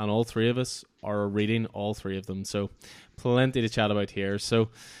 and all 3 of us are reading all 3 of them. So plenty to chat about here. So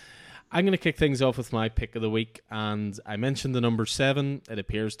I'm going to kick things off with my pick of the week, and I mentioned the number 7. It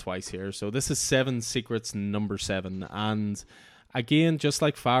appears twice here. So this is 7 Secrets number 7. And again, just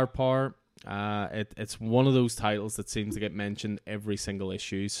like Firepower, it's one of those titles that seems to get mentioned every single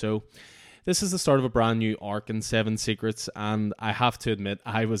issue. So this is the start of a brand new arc in 7 Secrets, and I have to admit,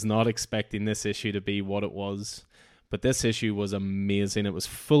 I was not expecting this issue to be what it was. But this issue was amazing. It was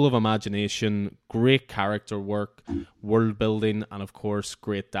full of imagination, great character work, world building, and of course,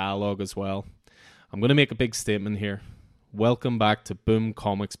 great dialogue as well. I'm going to make a big statement here. Welcome back to Boom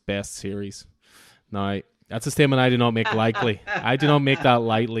Comics' best series. Now, that's a statement I do not make lightly. I do not make that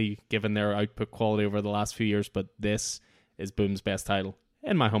lightly, given their output quality over the last few years, but this is Boom's best title,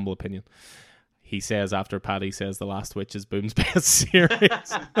 in my humble opinion. He says after Paddy says The Last Witch is Boom's best series.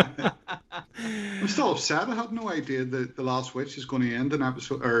 I'm still upset. I had no idea that The Last Witch is going to end in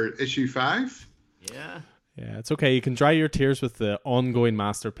issue 5. Yeah, it's okay. You can dry your tears with the ongoing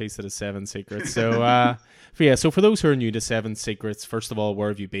masterpiece that is 7 Secrets. So, so for those who are new to 7 Secrets, first of all, where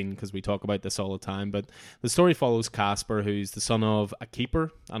have you been? Because we talk about this all the time. But the story follows Casper, who's the son of a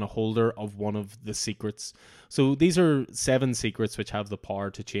keeper and a holder of one of the secrets. So these are 7 secrets which have the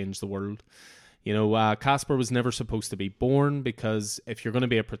power to change the world. You know, Casper was never supposed to be born, because if you're going to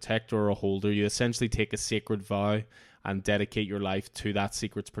be a protector or a holder, you essentially take a sacred vow and dedicate your life to that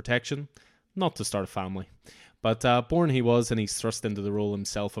secret's protection, not to start a family. But born he was, and he's thrust into the role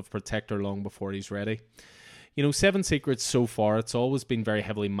himself of protector long before he's ready. You know, 7 Secrets so far, it's always been very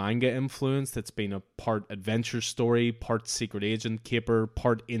heavily manga influenced. It's been a part adventure story, part secret agent caper,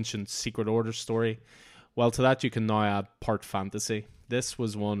 part ancient secret order story. Well, to that you can now add part fantasy. This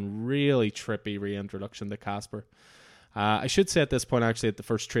was one really trippy reintroduction to Casper. I should say at this point, actually, that the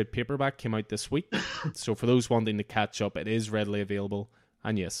first trade paperback came out this week. So for those wanting to catch up, it is readily available.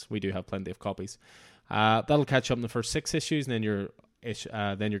 And yes, we do have plenty of copies. That'll catch up in the first 6 issues, and then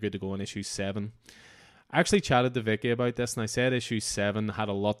you're good to go on issue 7. I actually chatted to Vicky about this, and I said issue 7 had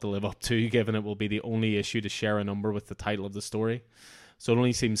a lot to live up to, given it will be the only issue to share a number with the title of the story. So it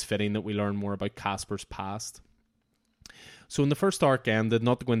only seems fitting that we learn more about Casper's past. So when the first arc ended,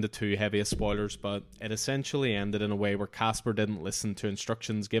 not to go into too heavy of spoilers, but it essentially ended in a way where Casper didn't listen to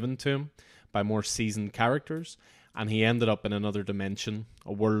instructions given to him by more seasoned characters, and he ended up in another dimension,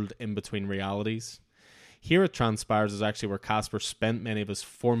 a world in between realities. Here it transpires is actually where Casper spent many of his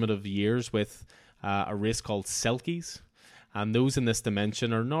formative years with a race called Selkies, and those in this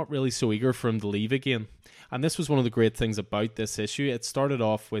dimension are not really so eager for him to leave again. And this was one of the great things about this issue. It started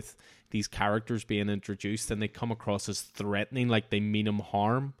off with these characters being introduced, and they come across as threatening, like they mean him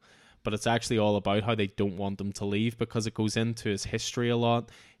harm, but it's actually all about how they don't want him to leave, because it goes into his history a lot.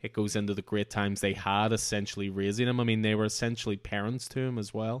 It goes into the great times they had essentially raising him. I mean, they were essentially parents to him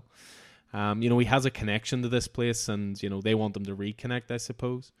as well. You know, he has a connection to this place, and, you know, they want him to reconnect, I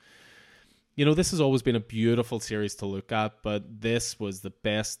suppose. You know, this has always been a beautiful series to look at, but this was the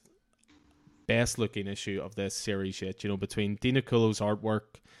best looking issue of this series yet. You know, between Dina Kulo's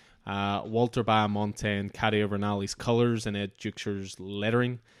artwork, Walter Baiamonte and Cadia Renali's colours, and Ed Duchesne's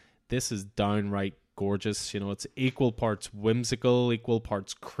lettering, this is downright gorgeous. You know, it's equal parts whimsical, equal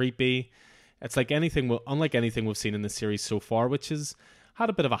parts creepy. It's like unlike anything we've seen in the series so far, which has had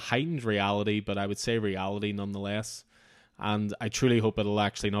a bit of a heightened reality, but I would say reality nonetheless. And I truly hope it'll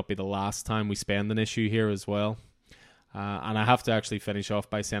actually not be the last time we spend an issue here as well. And I have to actually finish off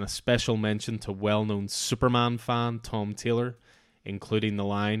by saying a special mention to well-known Superman fan Tom Taylor. including the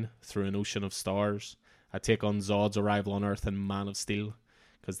line Through an Ocean of Stars, a take on Zod's arrival on Earth in Man of Steel,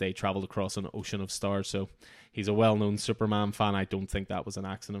 because they traveled across an ocean of stars. So he's a well-known Superman fan. I don't think that was an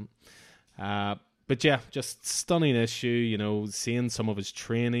accident. But yeah, just stunning issue, you know, seeing some of his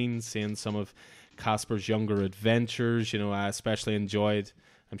training, seeing some of Casper's younger adventures. You know, I especially enjoyed,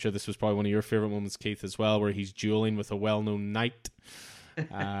 I'm sure this was probably one of your favorite moments, Keith, as well, where he's dueling with a well-known knight,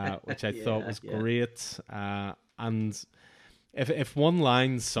 which I thought was great. And if one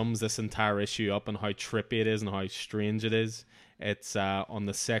line sums this entire issue up and how trippy it is and how strange it is, it's on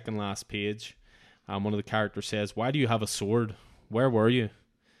the second last page. One of the characters says, "Why do you have a sword? Where were you?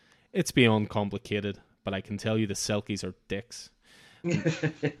 It's beyond complicated, but I can tell you the Selkies are dicks."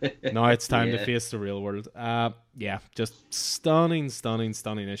 Now it's time to face the real world. Yeah, just stunning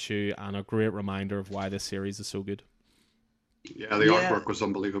issue, and a great reminder of why this series is so good. Yeah, the artwork was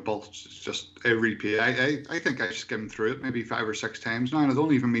unbelievable. It's just every page. I think I skimmed through it maybe 5 or 6 times now, and I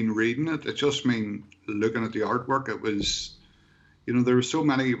don't even mean reading it. It just mean looking at the artwork. It was, you know, there were so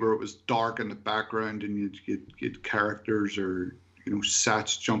many where it was dark in the background, and you'd characters or, you know,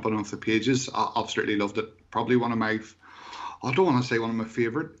 sets jumping off the pages. I absolutely loved it. Probably one of my, I don't want to say one of my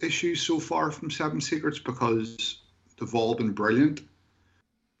favorite issues so far from Seven Secrets, because they've all been brilliant.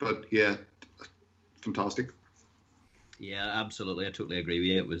 But yeah, fantastic. Yeah, absolutely. I totally agree with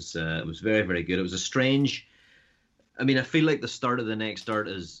you. It was very, very good. It was a strange. I mean, I feel like the start of the next art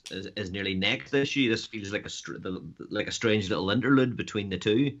is nearly next issue. This feels like a strange little interlude between the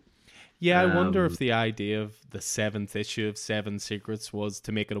two. Yeah, I wonder if the idea of the 7th issue of Seven Secrets was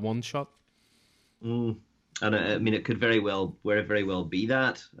to make it a one-shot. And I mean, it could very well be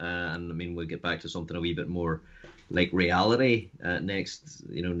that. And I mean, we'll get back to something a wee bit more like reality next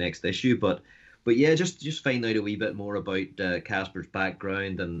issue. But yeah, just find out a wee bit more about Casper's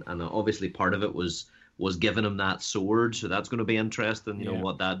background, and obviously part of it was giving him that sword, so that's going to be interesting. You know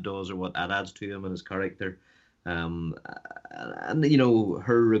what that does or what that adds to him and his character. And you know,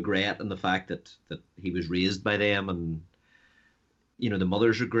 her regret and the fact that he was raised by them, and you know, the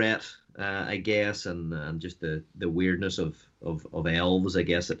mother's regret, I guess, and just the weirdness of elves. I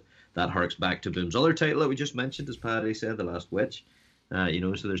guess that harks back to Boom's other title that we just mentioned, as Paddy said, The Last Witch. You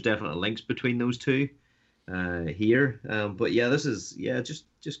know, so there's definitely links between those two here. But yeah, this is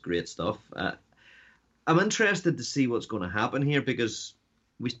just great stuff. I'm interested to see what's going to happen here, because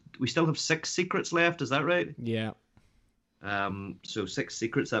we still have 6 secrets left. Is that right? Yeah. So 6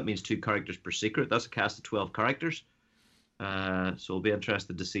 secrets, that means 2 characters per secret. That's a cast of 12 characters. So I'll be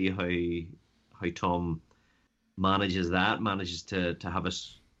interested to see how Tom manages to have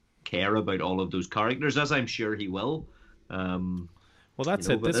us care about all of those characters, as I'm sure he will. Well, that's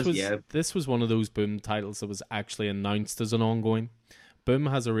it. This was one of those Boom titles that was actually announced as an ongoing. Boom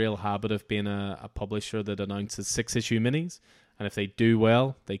has a real habit of being a publisher that announces 6-issue minis, and if they do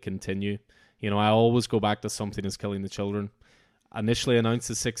well, they continue. You know, I always go back to Something Is Killing the Children. Initially announced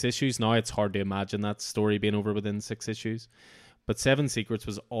as 6 issues, now it's hard to imagine that story being over within 6 issues. But Seven Secrets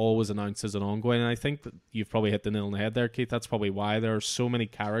was always announced as an ongoing, and I think that you've probably hit the nail on the head there, Keith. That's probably why there are so many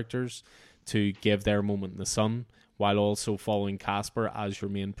characters to give their moment in the sun, while also following Casper as your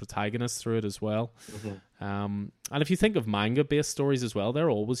main protagonist through it as well. Mm-hmm. And if you think of manga-based stories as well, they're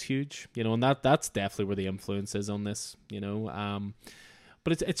always huge, you know, and that's definitely where the influence is on this, you know.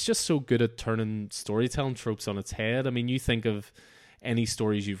 But it's just so good at turning storytelling tropes on its head. I mean, you think of any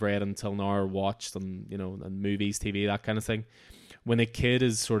stories you've read until now or watched, and you know, and movies, TV, that kind of thing. When a kid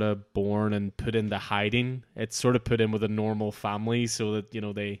is sort of born and put into hiding, it's sort of put in with a normal family so that, you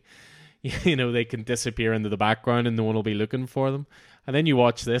know, they can disappear into the background and no one will be looking for them. And then you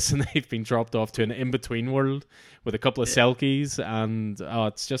watch this and they've been dropped off to an in-between world with a couple of Selkies, and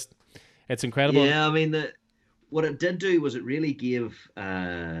it's incredible. Yeah, I mean, what it did do was it really gave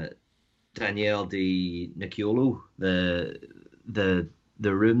Danielle Di Nicolo the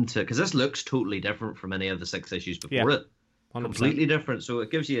room to, because this looks totally different from any of the 6 issues before it. 100%. Completely different. So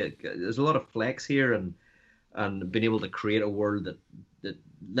it gives you, there's a lot of flex here, and being able to create a world that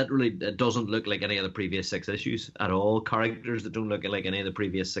literally it doesn't look like any of the previous 6 issues at all. Characters that don't look like any of the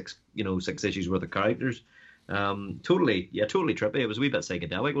previous 6 issues worth of characters. Totally trippy. It was a wee bit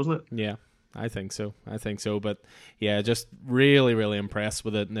psychedelic, wasn't it? Yeah, I think so. But yeah, just really, really impressed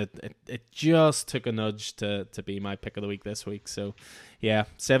with it, and it just took a nudge to be my pick of the week this week. So yeah,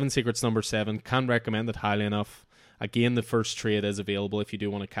 Seven Secrets number 7. Can't recommend it highly enough. Again, the first trade is available if you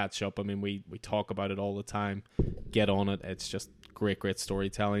do want to catch up. I mean, we talk about it all the time. Get on it. It's just great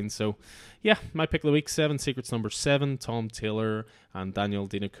storytelling. So yeah, my pick of the week, Seven Secrets number 7, Tom Taylor and Daniel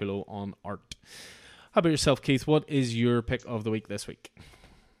Di Nicolo on art. How about yourself, Keith? What is your pick of the week this week?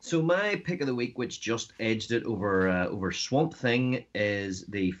 So my pick of the week, which just edged it over Swamp Thing, is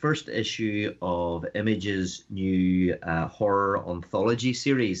the first issue of Image's new horror anthology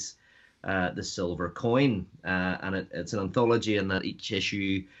series, The Silver Coin, and it's an anthology in that each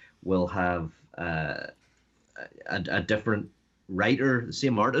issue will have a different writer, the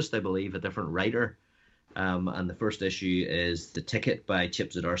same artist, I believe, a different writer. And the first issue is The Ticket by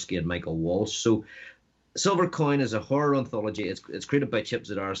Chip Zdarsky and Michael Walsh. So Silver Coin is a horror anthology. It's created by Chip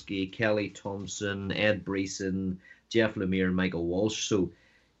Zdarsky, Kelly Thompson, Ed Brisson, Jeff Lemire, and Michael Walsh. So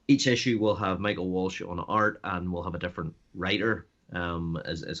each issue will have Michael Walsh on art and will have a different writer,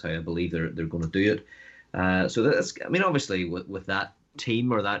 is how I believe they're going to do it. So that's, I mean, obviously with that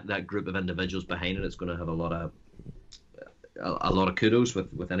team or that group of individuals behind it, it's going to have a lot of kudos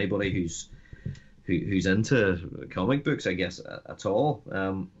with anybody who's into comic books, I guess, at all.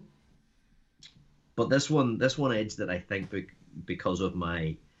 But this one edge that I think because of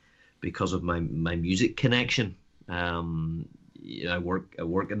my music connection. I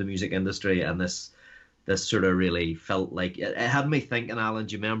work in the music industry, and this sort of really felt like it had me thinking. Alan,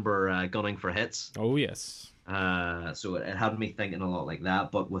 do you remember Gunning for Hits? Oh yes. So it had me thinking a lot like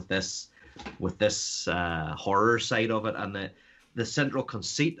that, but with this horror side of it, and the central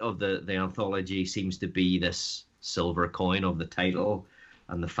conceit of the anthology seems to be this silver coin of the title,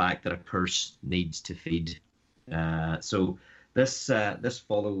 and the fact that a curse needs to feed. So this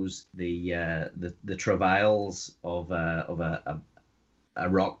follows the travails of a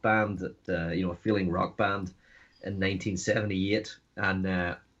rock band, that a feeling rock band in 1978,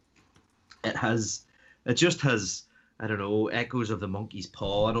 and it just has, I don't know, echoes of the Monkey's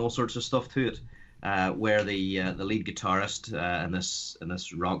Paw and all sorts of stuff to it, where the lead guitarist in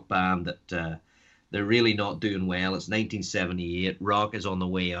this rock band that they're really not doing well. It's 1978. Rock is on the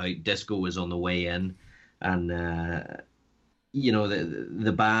way out. Disco is on the way in, and the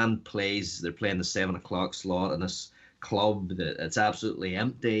band plays. They're playing the 7 o'clock slot in this club that it's absolutely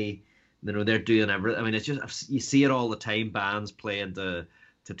empty. They're doing everything. I mean, it's just, you see it all the time. Bands playing to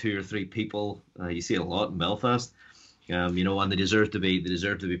 2 or 3 people. You see it a lot in Belfast. And they deserve to be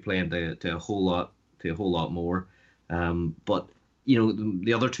playing to a whole lot more. But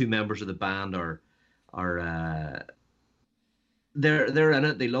the other 2 members of the band are they're in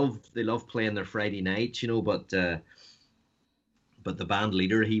it. They love playing their Friday nights, but the band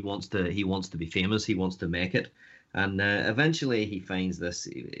leader, he wants to be famous. He wants to make it, and eventually he finds this.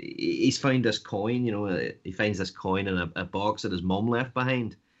 He's found this coin. He finds this coin in a box that his mum left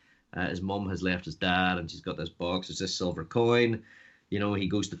behind. His mum has left his dad, and she's got this box. It's this silver coin. He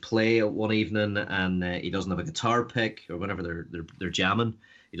goes to play one evening, and he doesn't have a guitar pick, or whenever they're jamming,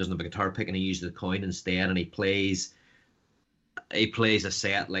 he doesn't have a guitar pick, and he uses the coin instead, and he plays a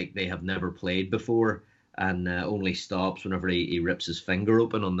set like they have never played before, and only stops whenever he rips his finger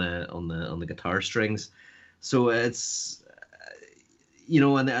open on the guitar strings. So it's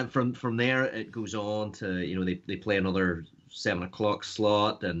and from there it goes on to they play another 7 o'clock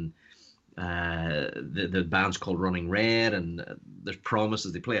slot, and the band's called Running Red, and there's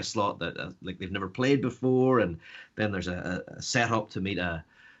promises. They play a slot that like they've never played before, and then there's a setup to meet a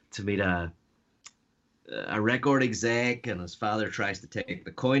record exec, and his father tries to take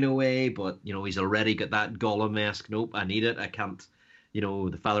the coin away, but he's already got that Gollum-esque, nope, I need it, I can't.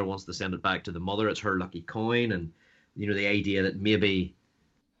 The father wants to send it back to the mother. It's her lucky coin, and the idea that maybe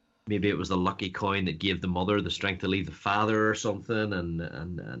it was the lucky coin that gave the mother the strength to leave the father or something,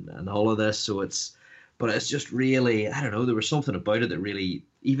 and all of this. So it's just really, I don't know, there was something about it that really,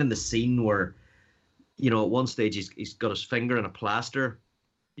 even the scene where at one stage he's got his finger in a plaster,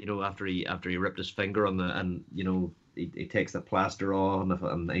 after he ripped his finger on and he takes the plaster on,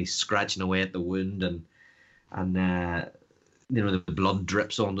 and he's scratching away at the wound, and the blood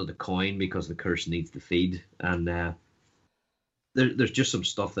drips onto the coin because the curse needs to feed, and there's just some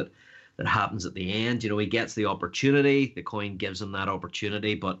stuff that happens at the end. He gets the opportunity, the coin gives him that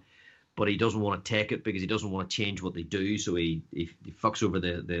opportunity, but he doesn't want to take it because he doesn't want to change what they do, so he fucks over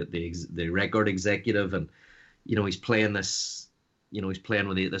the record executive, and he's playing this. He's playing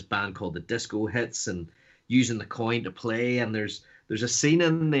with this band called the Disco Hits, and using the coin to play. And there's a scene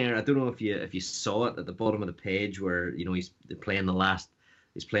in there. I don't know if you saw it at the bottom of the page where he's playing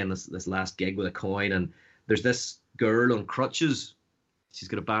this last gig with a coin, and there's this girl on crutches. She's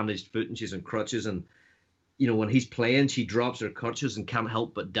got a bandaged foot and she's on crutches, and when he's playing, she drops her crutches and can't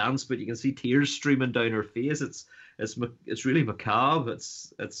help but dance. But you can see tears streaming down her face. It's really macabre.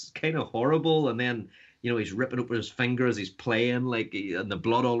 It's kind of horrible, and then. He's ripping open his finger as he's playing, and the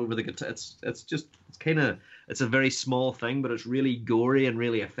blood all over the guitar. It's a very small thing, but it's really gory and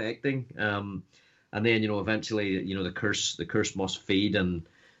really affecting. And then eventually the curse must feed, and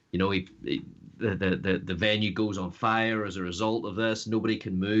you know, the venue goes on fire as a result of this. Nobody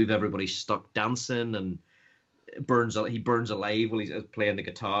can move. Everybody's stuck dancing, and he burns alive while he's playing the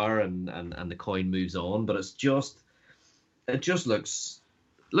guitar, and the coin moves on. But it just looks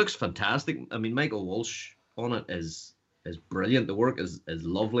fantastic. I mean, Michael Walsh on it is brilliant. The work is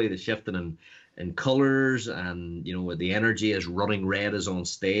lovely. The shifting in colors, and you know, the energy as Running Red is on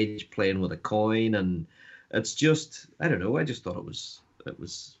stage playing with a coin, and it's just, I don't know. I just thought it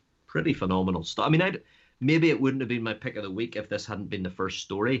was pretty phenomenal stuff. I mean, maybe it wouldn't have been my pick of the week if this hadn't been the first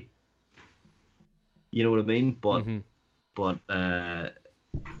story. You know what I mean? But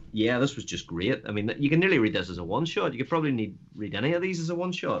yeah, this was just great. I mean, you can nearly read this as a one shot. You could probably read any of these as a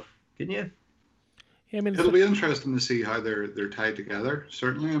one shot, couldn't you? Yeah, I mean, it'll be interesting to see how they're tied together.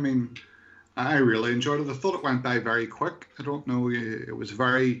 Certainly, I mean, I really enjoyed it. I thought it went by very quick. I don't know, it was a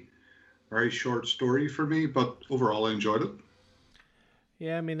very, very short story for me, but overall I enjoyed it.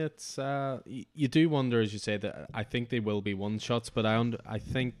 Yeah, I mean, it's you do wonder, as you say, that I think they will be one shots, but I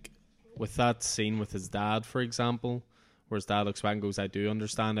think with that scene with his dad, for example, where his dad looks back and goes, "I do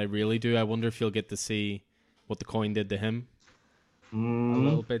understand, I really do." I wonder if you'll get to see what the coin did to him a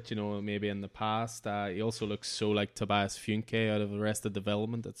little bit, you know, maybe in the past. He also looks so like Tobias Funke out of Arrested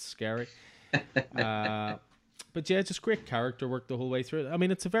Development. It's scary. But yeah, just great character work the whole way through it. I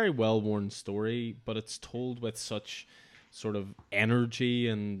mean, it's a very well-worn story, but it's told with such sort of energy,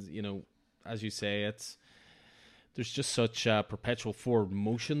 and you know, as you say, there's just such perpetual forward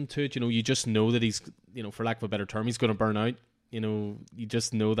motion to it. You know, you just know that he's, you know, for lack of a better term, he's going to burn out. You know, you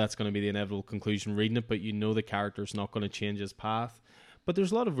just know that's going to be the inevitable conclusion reading it, but you know the character's not going to change his path. But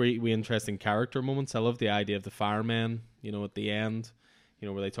there's a lot of really interesting character moments. I love the idea of the fireman, you know, at the end, you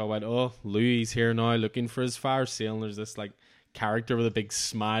know, where they talk about, oh, Louis here now looking for his fire sale, and there's this like character with a big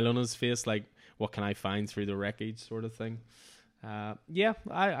smile on his face, like, what can I find through the wreckage sort of thing. Yeah,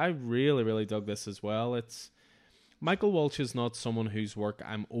 I really, really dug this as well. Michael Walsh is not someone whose work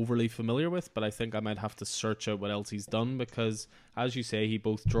I'm overly familiar with, but I think I might have to search out what else he's done, because, as you say, he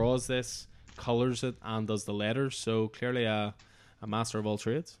both draws this, colours it, and does the letters, so clearly a master of all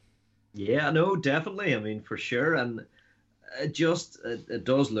trades. Yeah, no, definitely. I mean, for sure. And it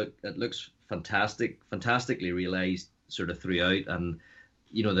looks fantastically realized sort of throughout, and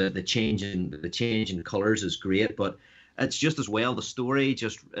you know, the change in colors is great, but it's just as well the story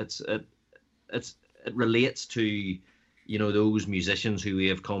it relates to, you know, those musicians who we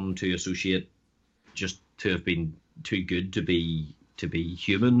have come to associate just to have been too good to be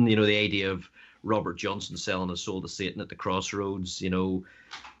human. You know, the idea of Robert Johnson selling his soul to Satan at the crossroads. You know,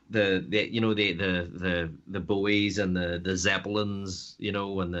 the Bowies and the Zeppelins. You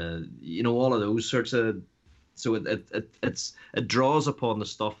know, and all of those sorts of. So it draws upon the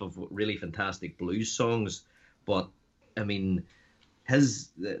stuff of really fantastic blues songs, but I mean, his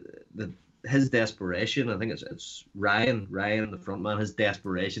desperation. I think it's Ryan, the frontman. His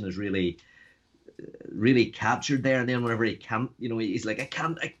desperation is really captured there. And then whenever he can't, you know, he's like,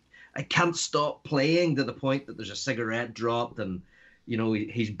 I can't stop playing, to the point that there's a cigarette dropped, and you know,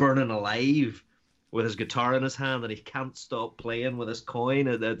 he's burning alive with his guitar in his hand, and he can't stop playing with his coin.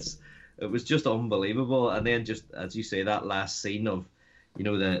 It was just unbelievable. And then, just as you say, that last scene of, you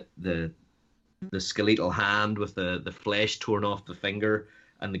know, the skeletal hand with the flesh torn off the finger,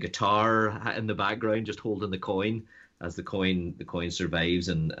 and the guitar in the background just holding the coin as the coin survives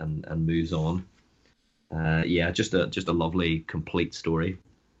and moves on. Yeah, just a lovely, complete story.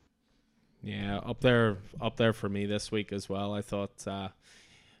 Yeah, up there for me this week as well. I thought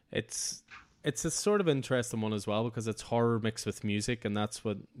it's a sort of interesting one as well, because it's horror mixed with music, and that's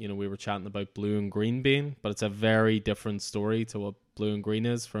what, you know, we were chatting about Blue and Green being, but it's a very different story to what Blue and Green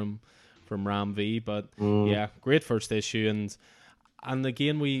is from Ram V. But yeah, great first issue, and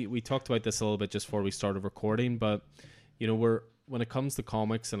again, we talked about this a little bit just before we started recording, but you know, when it comes to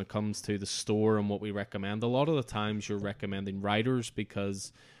comics and it comes to the store and what we recommend, a lot of the times you're recommending writers,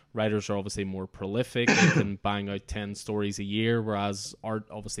 because writers are obviously more prolific. They can bang out 10 stories a year, whereas art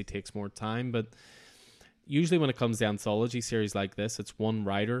obviously takes more time. But usually when it comes to anthology series like this, it's one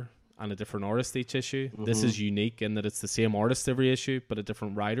writer and a different artist each issue. Mm-hmm. This is unique in that it's the same artist every issue, but a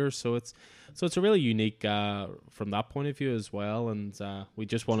different writer. So it's a really unique from that point of view as well. And we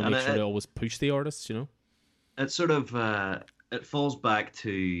just want to make sure to always push the artists, you know? It sort of it falls back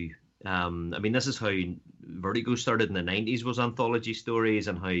to I mean, this is how Vertigo started in the 90s, was anthology stories,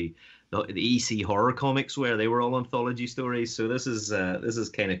 and how the EC horror comics were, they were all anthology stories. So this is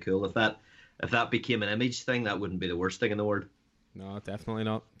kind of cool. If that became an Image thing, that wouldn't be the worst thing in the world. No, definitely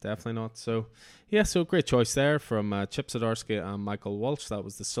not. Definitely not. So, yeah, so great choice there from Chip Zdarsky and Michael Walsh. That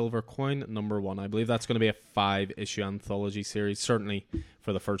was The Silver Coin, #1. I believe that's going to be a 5-issue anthology series, certainly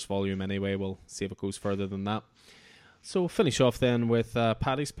for the first volume anyway. We'll see if it goes further than that. So we'll finish off then with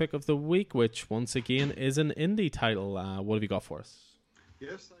Paddy's Pick of the Week, which once again is an indie title. What have you got for us?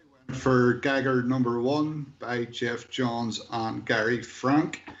 Yes, I went for Gagger #1 by Jeff Johns and Gary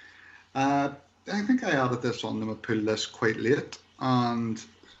Frank. I think I added this on my pull list quite late, and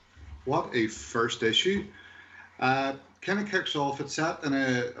what a first issue. Kind of kicks off, it's set in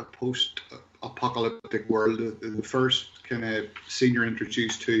a post-apocalyptic world. The first kind of scene you're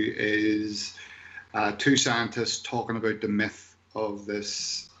introduced to is two scientists talking about the myth of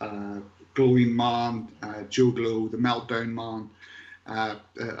this glowing man, Joe Glow, the Meltdown Man,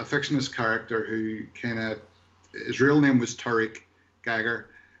 a fictionist character who his real name was Tariq Gagger.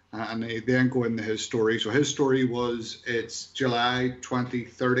 And they then go into his story. So his story was, it's July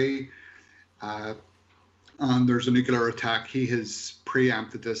 2030, and there's a nuclear attack. He has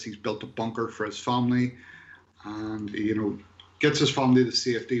preempted this. He's built a bunker for his family, and gets his family to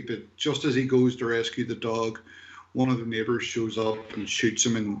safety. But just as he goes to rescue the dog, one of the neighbors shows up and shoots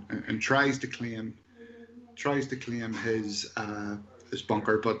him and tries to claim his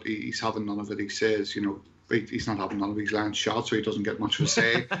bunker, but he's having none of it. He says, he's not having none of his land shot, so he doesn't get much of a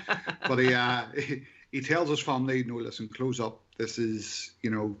say. But he tells his family, no, listen, close up. This is,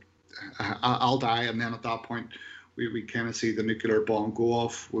 I'll die. And then at that point, we kind of see the nuclear bomb go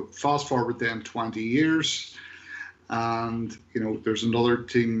off. Fast forward then 20 years, and, there's another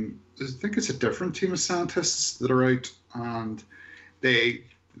team. I think it's a different team of scientists that are out, and they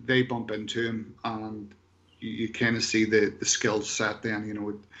bump into him, and you kind of see the skill set then.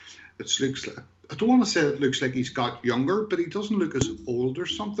 It looks like, I don't want to say it looks like he's got younger, but he doesn't look as old or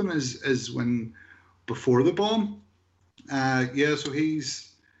something as when before the bomb. So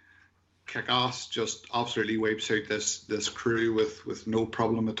he's kick-ass, just absolutely wipes out this crew with no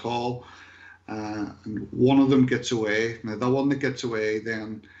problem at all. And one of them gets away. Now, the one that gets away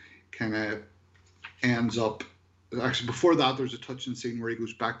then kind of ends up... Actually, before that, there's a touching scene where he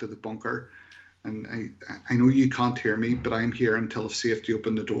goes back to the bunker. And I know you can't hear me, but I'm here until safety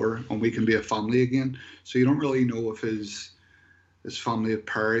open the door and we can be a family again. So you don't really know if his family have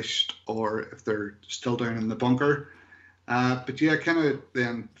perished or if they're still down in the bunker. But yeah, kind of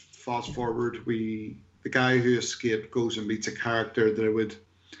then fast forward, the guy who escaped goes and meets a character that I would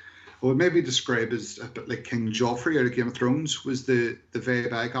maybe describe as a bit like King Joffrey out of Game of Thrones, was the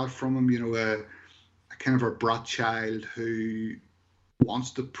vibe I got from him. A kind of a brat child who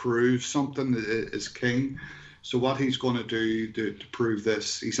wants to prove something is king. So what he's going to do to prove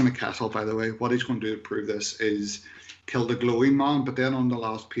this, he's in a castle, by the way, what he's going to do to prove this is kill the glowing man. But then on the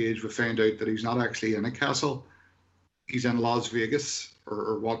last page, we find out that he's not actually in a castle. He's in Las Vegas,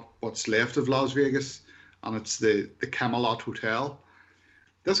 or what's left of Las Vegas, and it's the Camelot Hotel.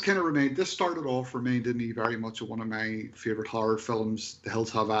 This started off reminding me very much of one of my favorite horror films, The Hills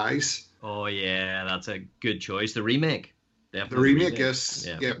Have Eyes. Oh yeah, that's a good choice. The remake. Definitely the remake, yes.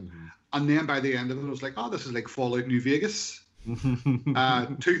 Yeah. Mm-hmm. And then by the end of it, I was like, oh, this is like Fallout New Vegas.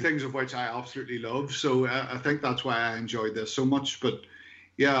 Two things of which I absolutely love. So I think that's why I enjoyed this so much. But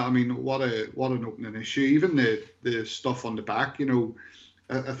yeah, I mean, what an opening issue. Even the stuff on the back,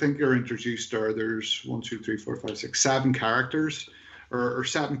 I think you're introduced there. There's 1, 2, 3, 4, 5, 6, 7 characters or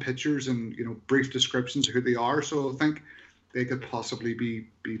 7 pictures and, brief descriptions of who they are. So I think they could possibly be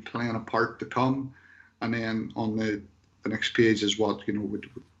playing a part to come. And then on the next page is what would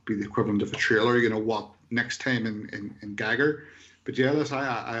be the equivalent of a trailer. What next time in Gagger. But yeah,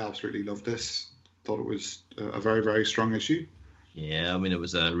 I absolutely loved this. Thought it was a very, very strong issue. Yeah, I mean, it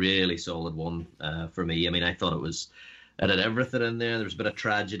was a really solid one for me. I mean, I thought it had everything in there. There was a bit of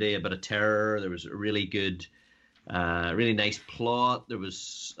tragedy, a bit of terror. There was a really good, really nice plot. There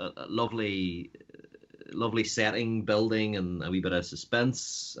was a lovely setting, building, and a wee bit of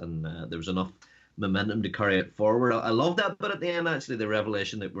suspense. And there was enough momentum to carry it forward. I love that bit at the end, actually, the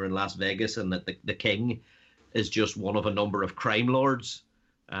revelation that we're in Las Vegas and that the king is just one of a number of crime lords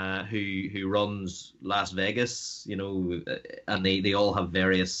who runs Las Vegas, and they all have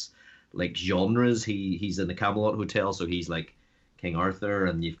various like genres. He's in the Camelot Hotel, so he's like King Arthur,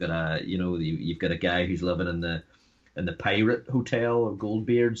 and you've got you've got a guy who's living in the Pirate Hotel of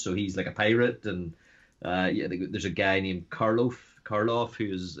Goldbeard, so he's like a pirate, and there's a guy named Karloff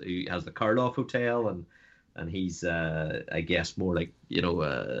who has the Karloff Hotel, and he's I guess more like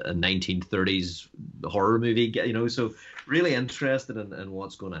a 1930s horror movie, so really interested in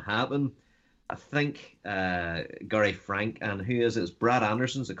what's going to happen. I think Gary Frank and who is it? It's Brad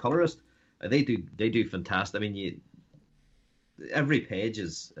Anderson's the colorist. They do fantastic. I mean, every page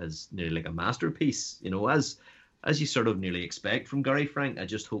is nearly like a masterpiece, as you sort of nearly expect from Gary Frank. I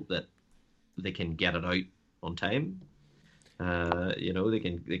just hope that they can get it out on time.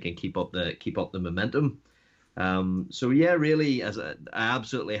 They can keep up the momentum. So yeah, really, I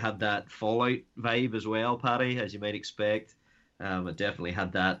absolutely had that Fallout vibe as well, Paddy, as you might expect. It definitely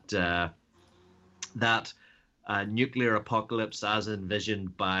had that nuclear apocalypse as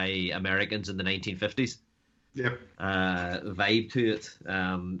envisioned by Americans in the 1950s. Yep. Vibe to it.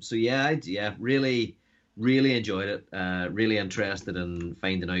 So yeah, really, really enjoyed it. Really interested in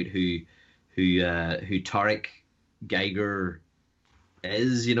finding out who Tarek Geiger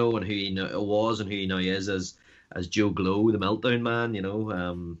is, and who he was and who he now is as Joe Glow, the Meltdown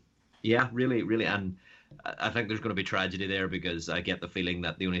Man. Yeah, really, really, and I think there's going to be tragedy there, because I get the feeling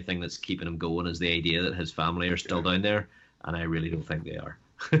that the only thing that's keeping him going is the idea that his family are still down there, and I really don't think they are.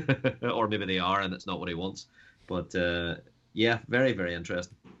 Or maybe they are, and it's not what he wants. But yeah, very, very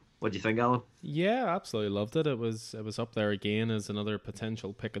interesting. What do you think, Alan? Yeah, absolutely loved it. It was up there again as another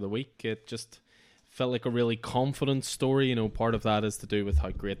potential pick of the week. It just felt like a really confident story. Part of that is to do with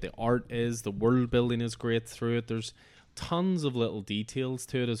how great the art is. The world building is great through it. There's tons of little details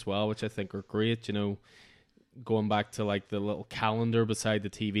to it as well, which I think are great. Going back to like the little calendar beside the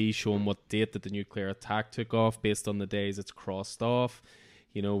TV showing what date that the nuclear attack took off based on the days it's crossed off.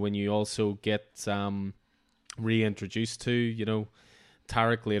 When you also get reintroduced to,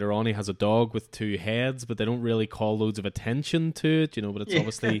 Tarek later on, he has a dog with two heads, but they don't really call loads of attention to it, but it's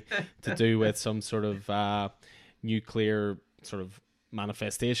obviously to do with some sort of nuclear sort of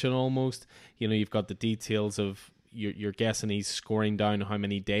manifestation almost. You've got the details of, you're guessing he's scoring down how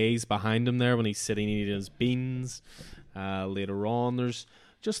many days behind him there when he's sitting eating his beans. Later on, there's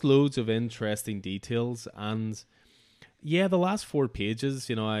just loads of interesting details. And yeah, the last 4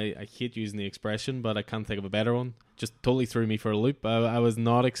 pages, I hate using the expression, but I can't think of a better one. Just totally threw me for a loop. I was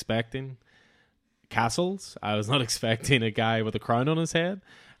not expecting castles. I was not expecting a guy with a crown on his head.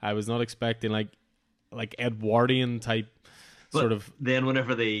 I was not expecting like Edwardian type sort of. Then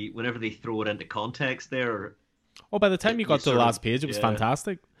whenever they throw it into context there. Oh, by the time you got to the last page, it was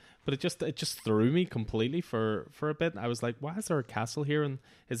fantastic. But it just threw me completely for a bit. I was like, why is there a castle here? And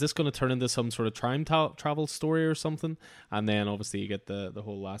is this going to turn into some sort of time travel story or something? And then obviously you get the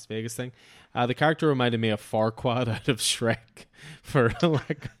whole Las Vegas thing. The character reminded me of Farquaad out of Shrek, for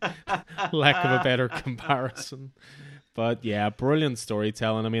lack of a better comparison. But yeah, brilliant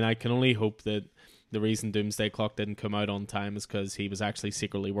storytelling. I mean, I can only hope that the reason Doomsday Clock didn't come out on time is because he was actually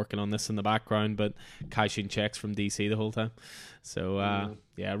secretly working on this in the background, but cashing checks from DC the whole time. So,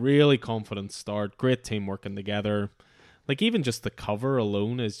 yeah, really confident start. Great team working together. Like, even just the cover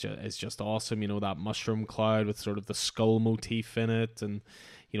alone is just awesome. That mushroom cloud with sort of the skull motif in it, and,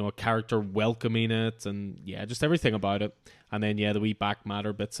 a character welcoming it, and, yeah, just everything about it. And then, yeah, the wee back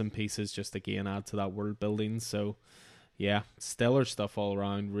matter bits and pieces just, again, add to that world building. So, yeah, stellar stuff all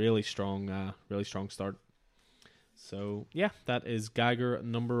around. Really strong start. So, yeah, that is Geiger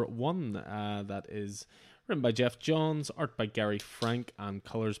number 1. That is written by Jeff Johns, art by Gary Frank, and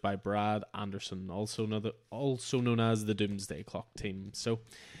colors by Brad Anderson, also known as the Doomsday Clock team. So,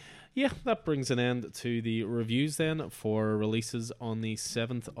 yeah, that brings an end to the reviews then for releases on the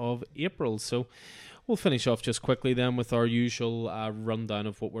 7th of April. So, we'll finish off just quickly then with our usual rundown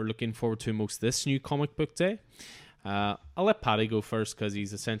of what we're looking forward to most this new comic book day. I'll let Paddy go first because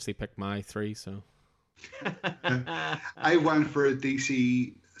he's essentially picked my 3. So I went for a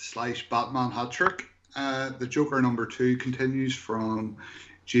DC/Batman hat trick. The Joker number 2 continues from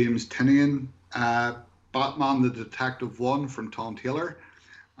James Tynion. Batman the Detective 1 from Tom Taylor.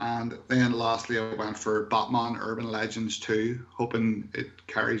 And then lastly, I went for Batman Urban Legends 2, hoping it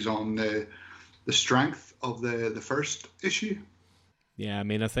carries on the strength of the first issue. Yeah, I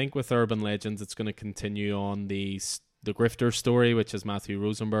mean, I think with Urban Legends, it's going to continue on the Grifter story, which is Matthew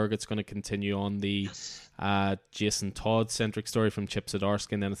Rosenberg. It's going to continue on the Jason Todd-centric story from Chip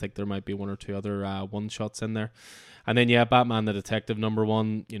Zdarsky, and then I think there might be 1 or 2 other one-shots in there. And then, yeah, Batman the Detective number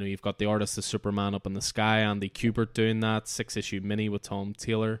 1, you've got the artist of Superman up in the sky, Andy Kubert doing that, 6-issue mini with Tom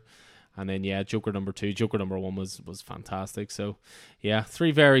Taylor. And then, yeah, Joker number 2. Joker number 1 was fantastic. So, yeah,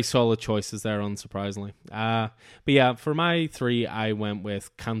 3 very solid choices there, unsurprisingly. But, yeah, for my 3, I went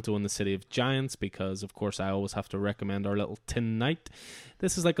with Kanto and the City of Giants because, of course, I always have to recommend our little Tin Knight.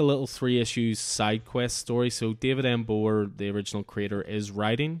 This is like a little 3-issue side quest story. So, David Embauer, the original creator, is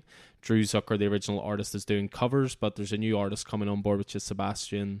writing. Drew Zucker, the original artist, is doing covers. But there's a new artist coming on board, which is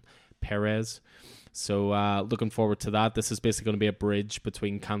Sebastian Perez. So looking forward to that. This is basically going to be a bridge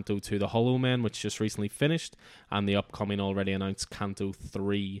between Kanto 2 The Hollow Men, which just recently finished, and the upcoming already announced Kanto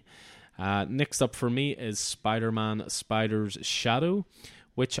 3. Next up for me is Spider-Man Spider's Shadow,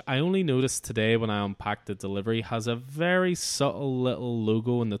 which I only noticed today when I unpacked the delivery, has a very subtle little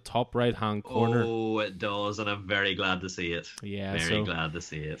logo in the top right-hand corner. Oh, it does, and I'm very glad to see it. Yeah, very glad to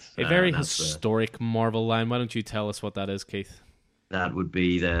see it. A very historic Marvel line. Why don't you tell us what that is, Keith? That would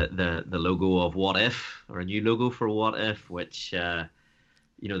be the logo of What If, or a new logo for What If, which, the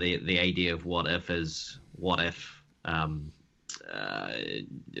idea of What If is what if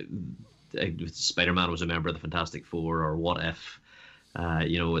Spider-Man was a member of the Fantastic Four, or what if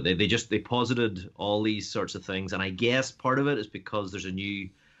they posited all these sorts of things, and I guess part of it is because there's a new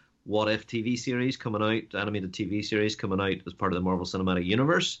What If TV series coming out, animated TV series coming out as part of the Marvel Cinematic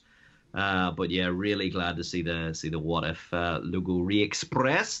Universe. But yeah, really glad to see the What If logo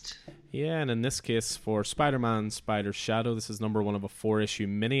re-expressed. Yeah, and in this case for Spider-Man Spider's Shadow, this is number 1 of a 4-issue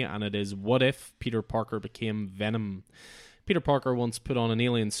mini, and it is What If Peter Parker Became Venom. Peter Parker once put on an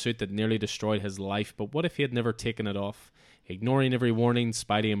alien suit that nearly destroyed his life, but what if he had never taken it off? Ignoring every warning,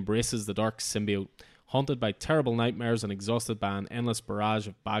 Spidey embraces the dark symbiote. Haunted by terrible nightmares and exhausted by an endless barrage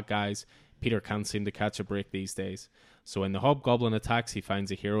of bad guys, Peter can't seem to catch a break these days. So in the Hobgoblin attacks, he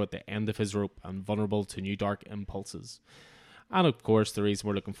finds a hero at the end of his rope and vulnerable to new dark impulses. And of course, the reason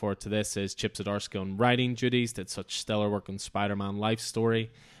we're looking forward to this is Chip Zdarsky on writing duties, did such stellar work on Spider-Man Life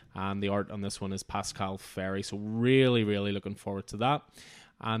Story, and the art on this one is Pascal Ferry, so really, really looking forward to that.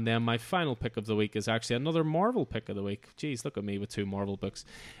 And then my final pick of the week is actually another Marvel pick of the week. Jeez, look at me with 2 Marvel books.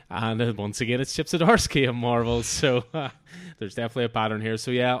 And once again, it's Chip Zdarsky of Marvel, so there's definitely a pattern here.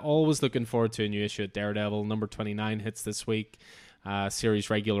 So yeah, always looking forward to a new issue of Daredevil. Number 29 hits this week. Series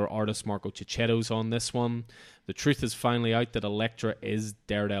regular artist Marco Cicchetto's on this one. The truth is finally out that Elektra is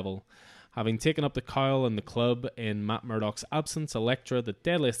Daredevil. Having taken up the cowl in the club in Matt Murdock's absence, Elektra, the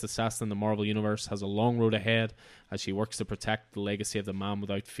deadliest assassin in the Marvel Universe, has a long road ahead as she works to protect the legacy of the Man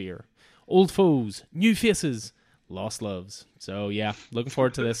Without Fear. Old foes, new faces, lost loves. So yeah, looking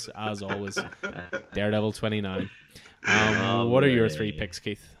forward to this as always. Daredevil 29. What are your 3 picks,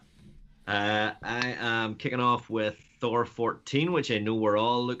 Keith? I am kicking off with Thor 14, which I know we're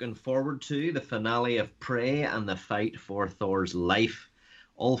all looking forward to. The finale of Prey and the fight for Thor's life.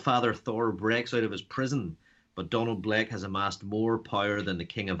 All-Father Thor breaks out of his prison, but Donald Blake has amassed more power than the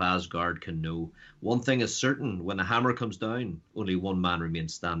King of Asgard can know. One thing is certain, when the hammer comes down, only one man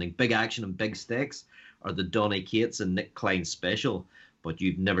remains standing. Big action and big stakes are the Donny Cates and Nick Klein special, but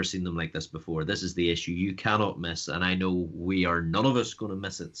you've never seen them like this before. This is the issue you cannot miss, and I know none of us going to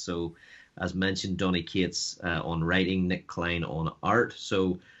miss it. So, as mentioned, Donny Cates on writing, Nick Klein on art.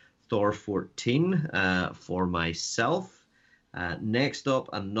 So, Thor 14 for myself. Next up,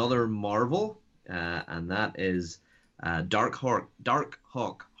 another Marvel, and that is Dark Hawk,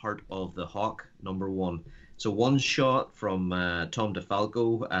 Heart of the Hawk, number 1. So one shot from Tom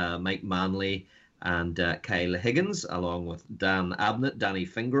DeFalco, Mike Manley, and Kyle Higgins, along with Dan Abnett, Danny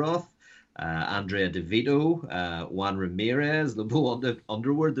Fingeroth, Andrea DeVito, Juan Ramirez, Lobo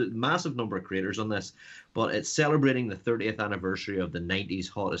Underwood, the massive number of creators on this. But it's celebrating the 30th anniversary of the 90s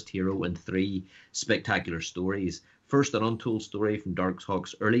hottest hero in 3 spectacular stories. First, an untold story from Dark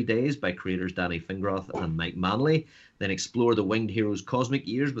Hawk's early days by creators Danny Fingeroth and Mike Manley. Then explore the winged hero's cosmic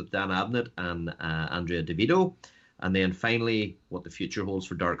years with Dan Abnett and Andrea DeVito. And then finally, what the future holds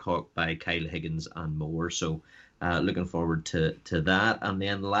for Dark Hawk by Kyle Higgins and more. So looking forward to that. And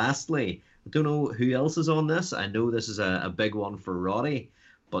then lastly, I don't know who else is on this. I know this is a big one for Roddy,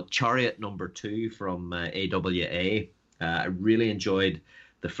 but Chariot number 2 from AWA. I really enjoyed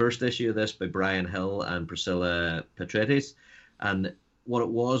the first issue of this by Brian Hill and Priscilla Petretis. And what it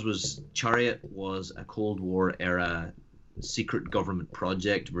was Chariot was a Cold War era secret government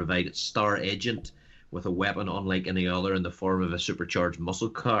project to provide its star agent with a weapon unlike any other in the form of a supercharged muscle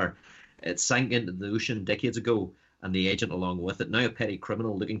car. It sank into the ocean decades ago, and the agent along with it, now a petty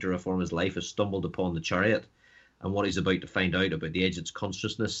criminal looking to reform his life, has stumbled upon the Chariot, and what he's about to find out about the agent's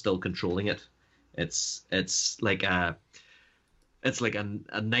consciousness still controlling it. It's like a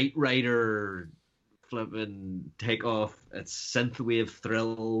Knight Rider flipping takeoff. It's synthwave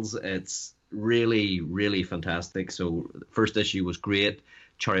thrills. It's really, really fantastic. So first issue was great.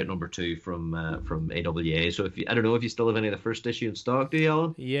 Chariot number 2 from AWA. So I don't know if you still have any of the first issue in stock, do you,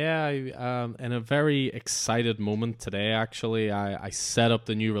 Alan? Yeah, in a very excited moment today, actually, I set up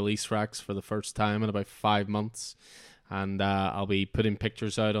the new release racks for the first time in about 5 months, and I'll be putting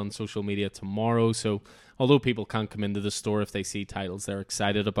pictures out on social media tomorrow. So although people can't come into the store if they see titles they're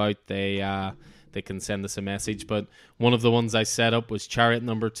excited about, they can send us a message. But one of the ones I set up was Chariot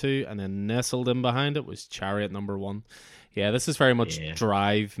number 2, and then nestled in behind it was Chariot number 1. Yeah, this is very much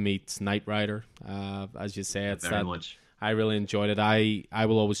Drive meets Knight Rider. As you say, it's very much I really enjoyed it. I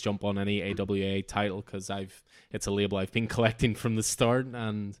will always jump on any AWA title because it's a label I've been collecting from the start,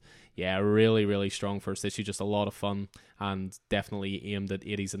 and yeah, really, really strong first issue. Just a lot of fun and definitely aimed at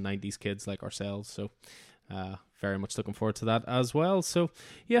 80s and 90s kids like ourselves. So very much looking forward to that as well. So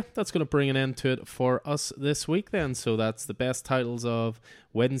yeah, that's going to bring an end to it for us this week then. So that's the best titles of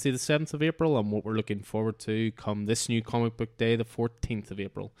Wednesday the 7th of April and what we're looking forward to come this new comic book day, the 14th of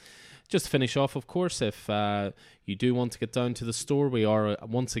April. Just to finish off, of course, if you do want to get down to the store, we are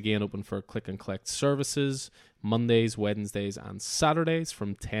once again open for click and collect services Mondays, Wednesdays, and Saturdays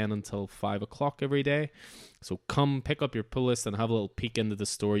from 10 until 5 o'clock every day. So come pick up your pull list and have a little peek into the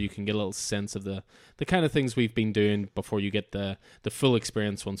store. You can get a little sense of the kind of things we've been doing before you get the full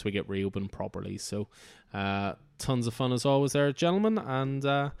experience once we get reopened properly. So tons of fun as always there, gentlemen,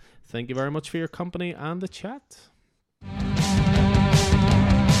 and thank you very much for your company and the chat.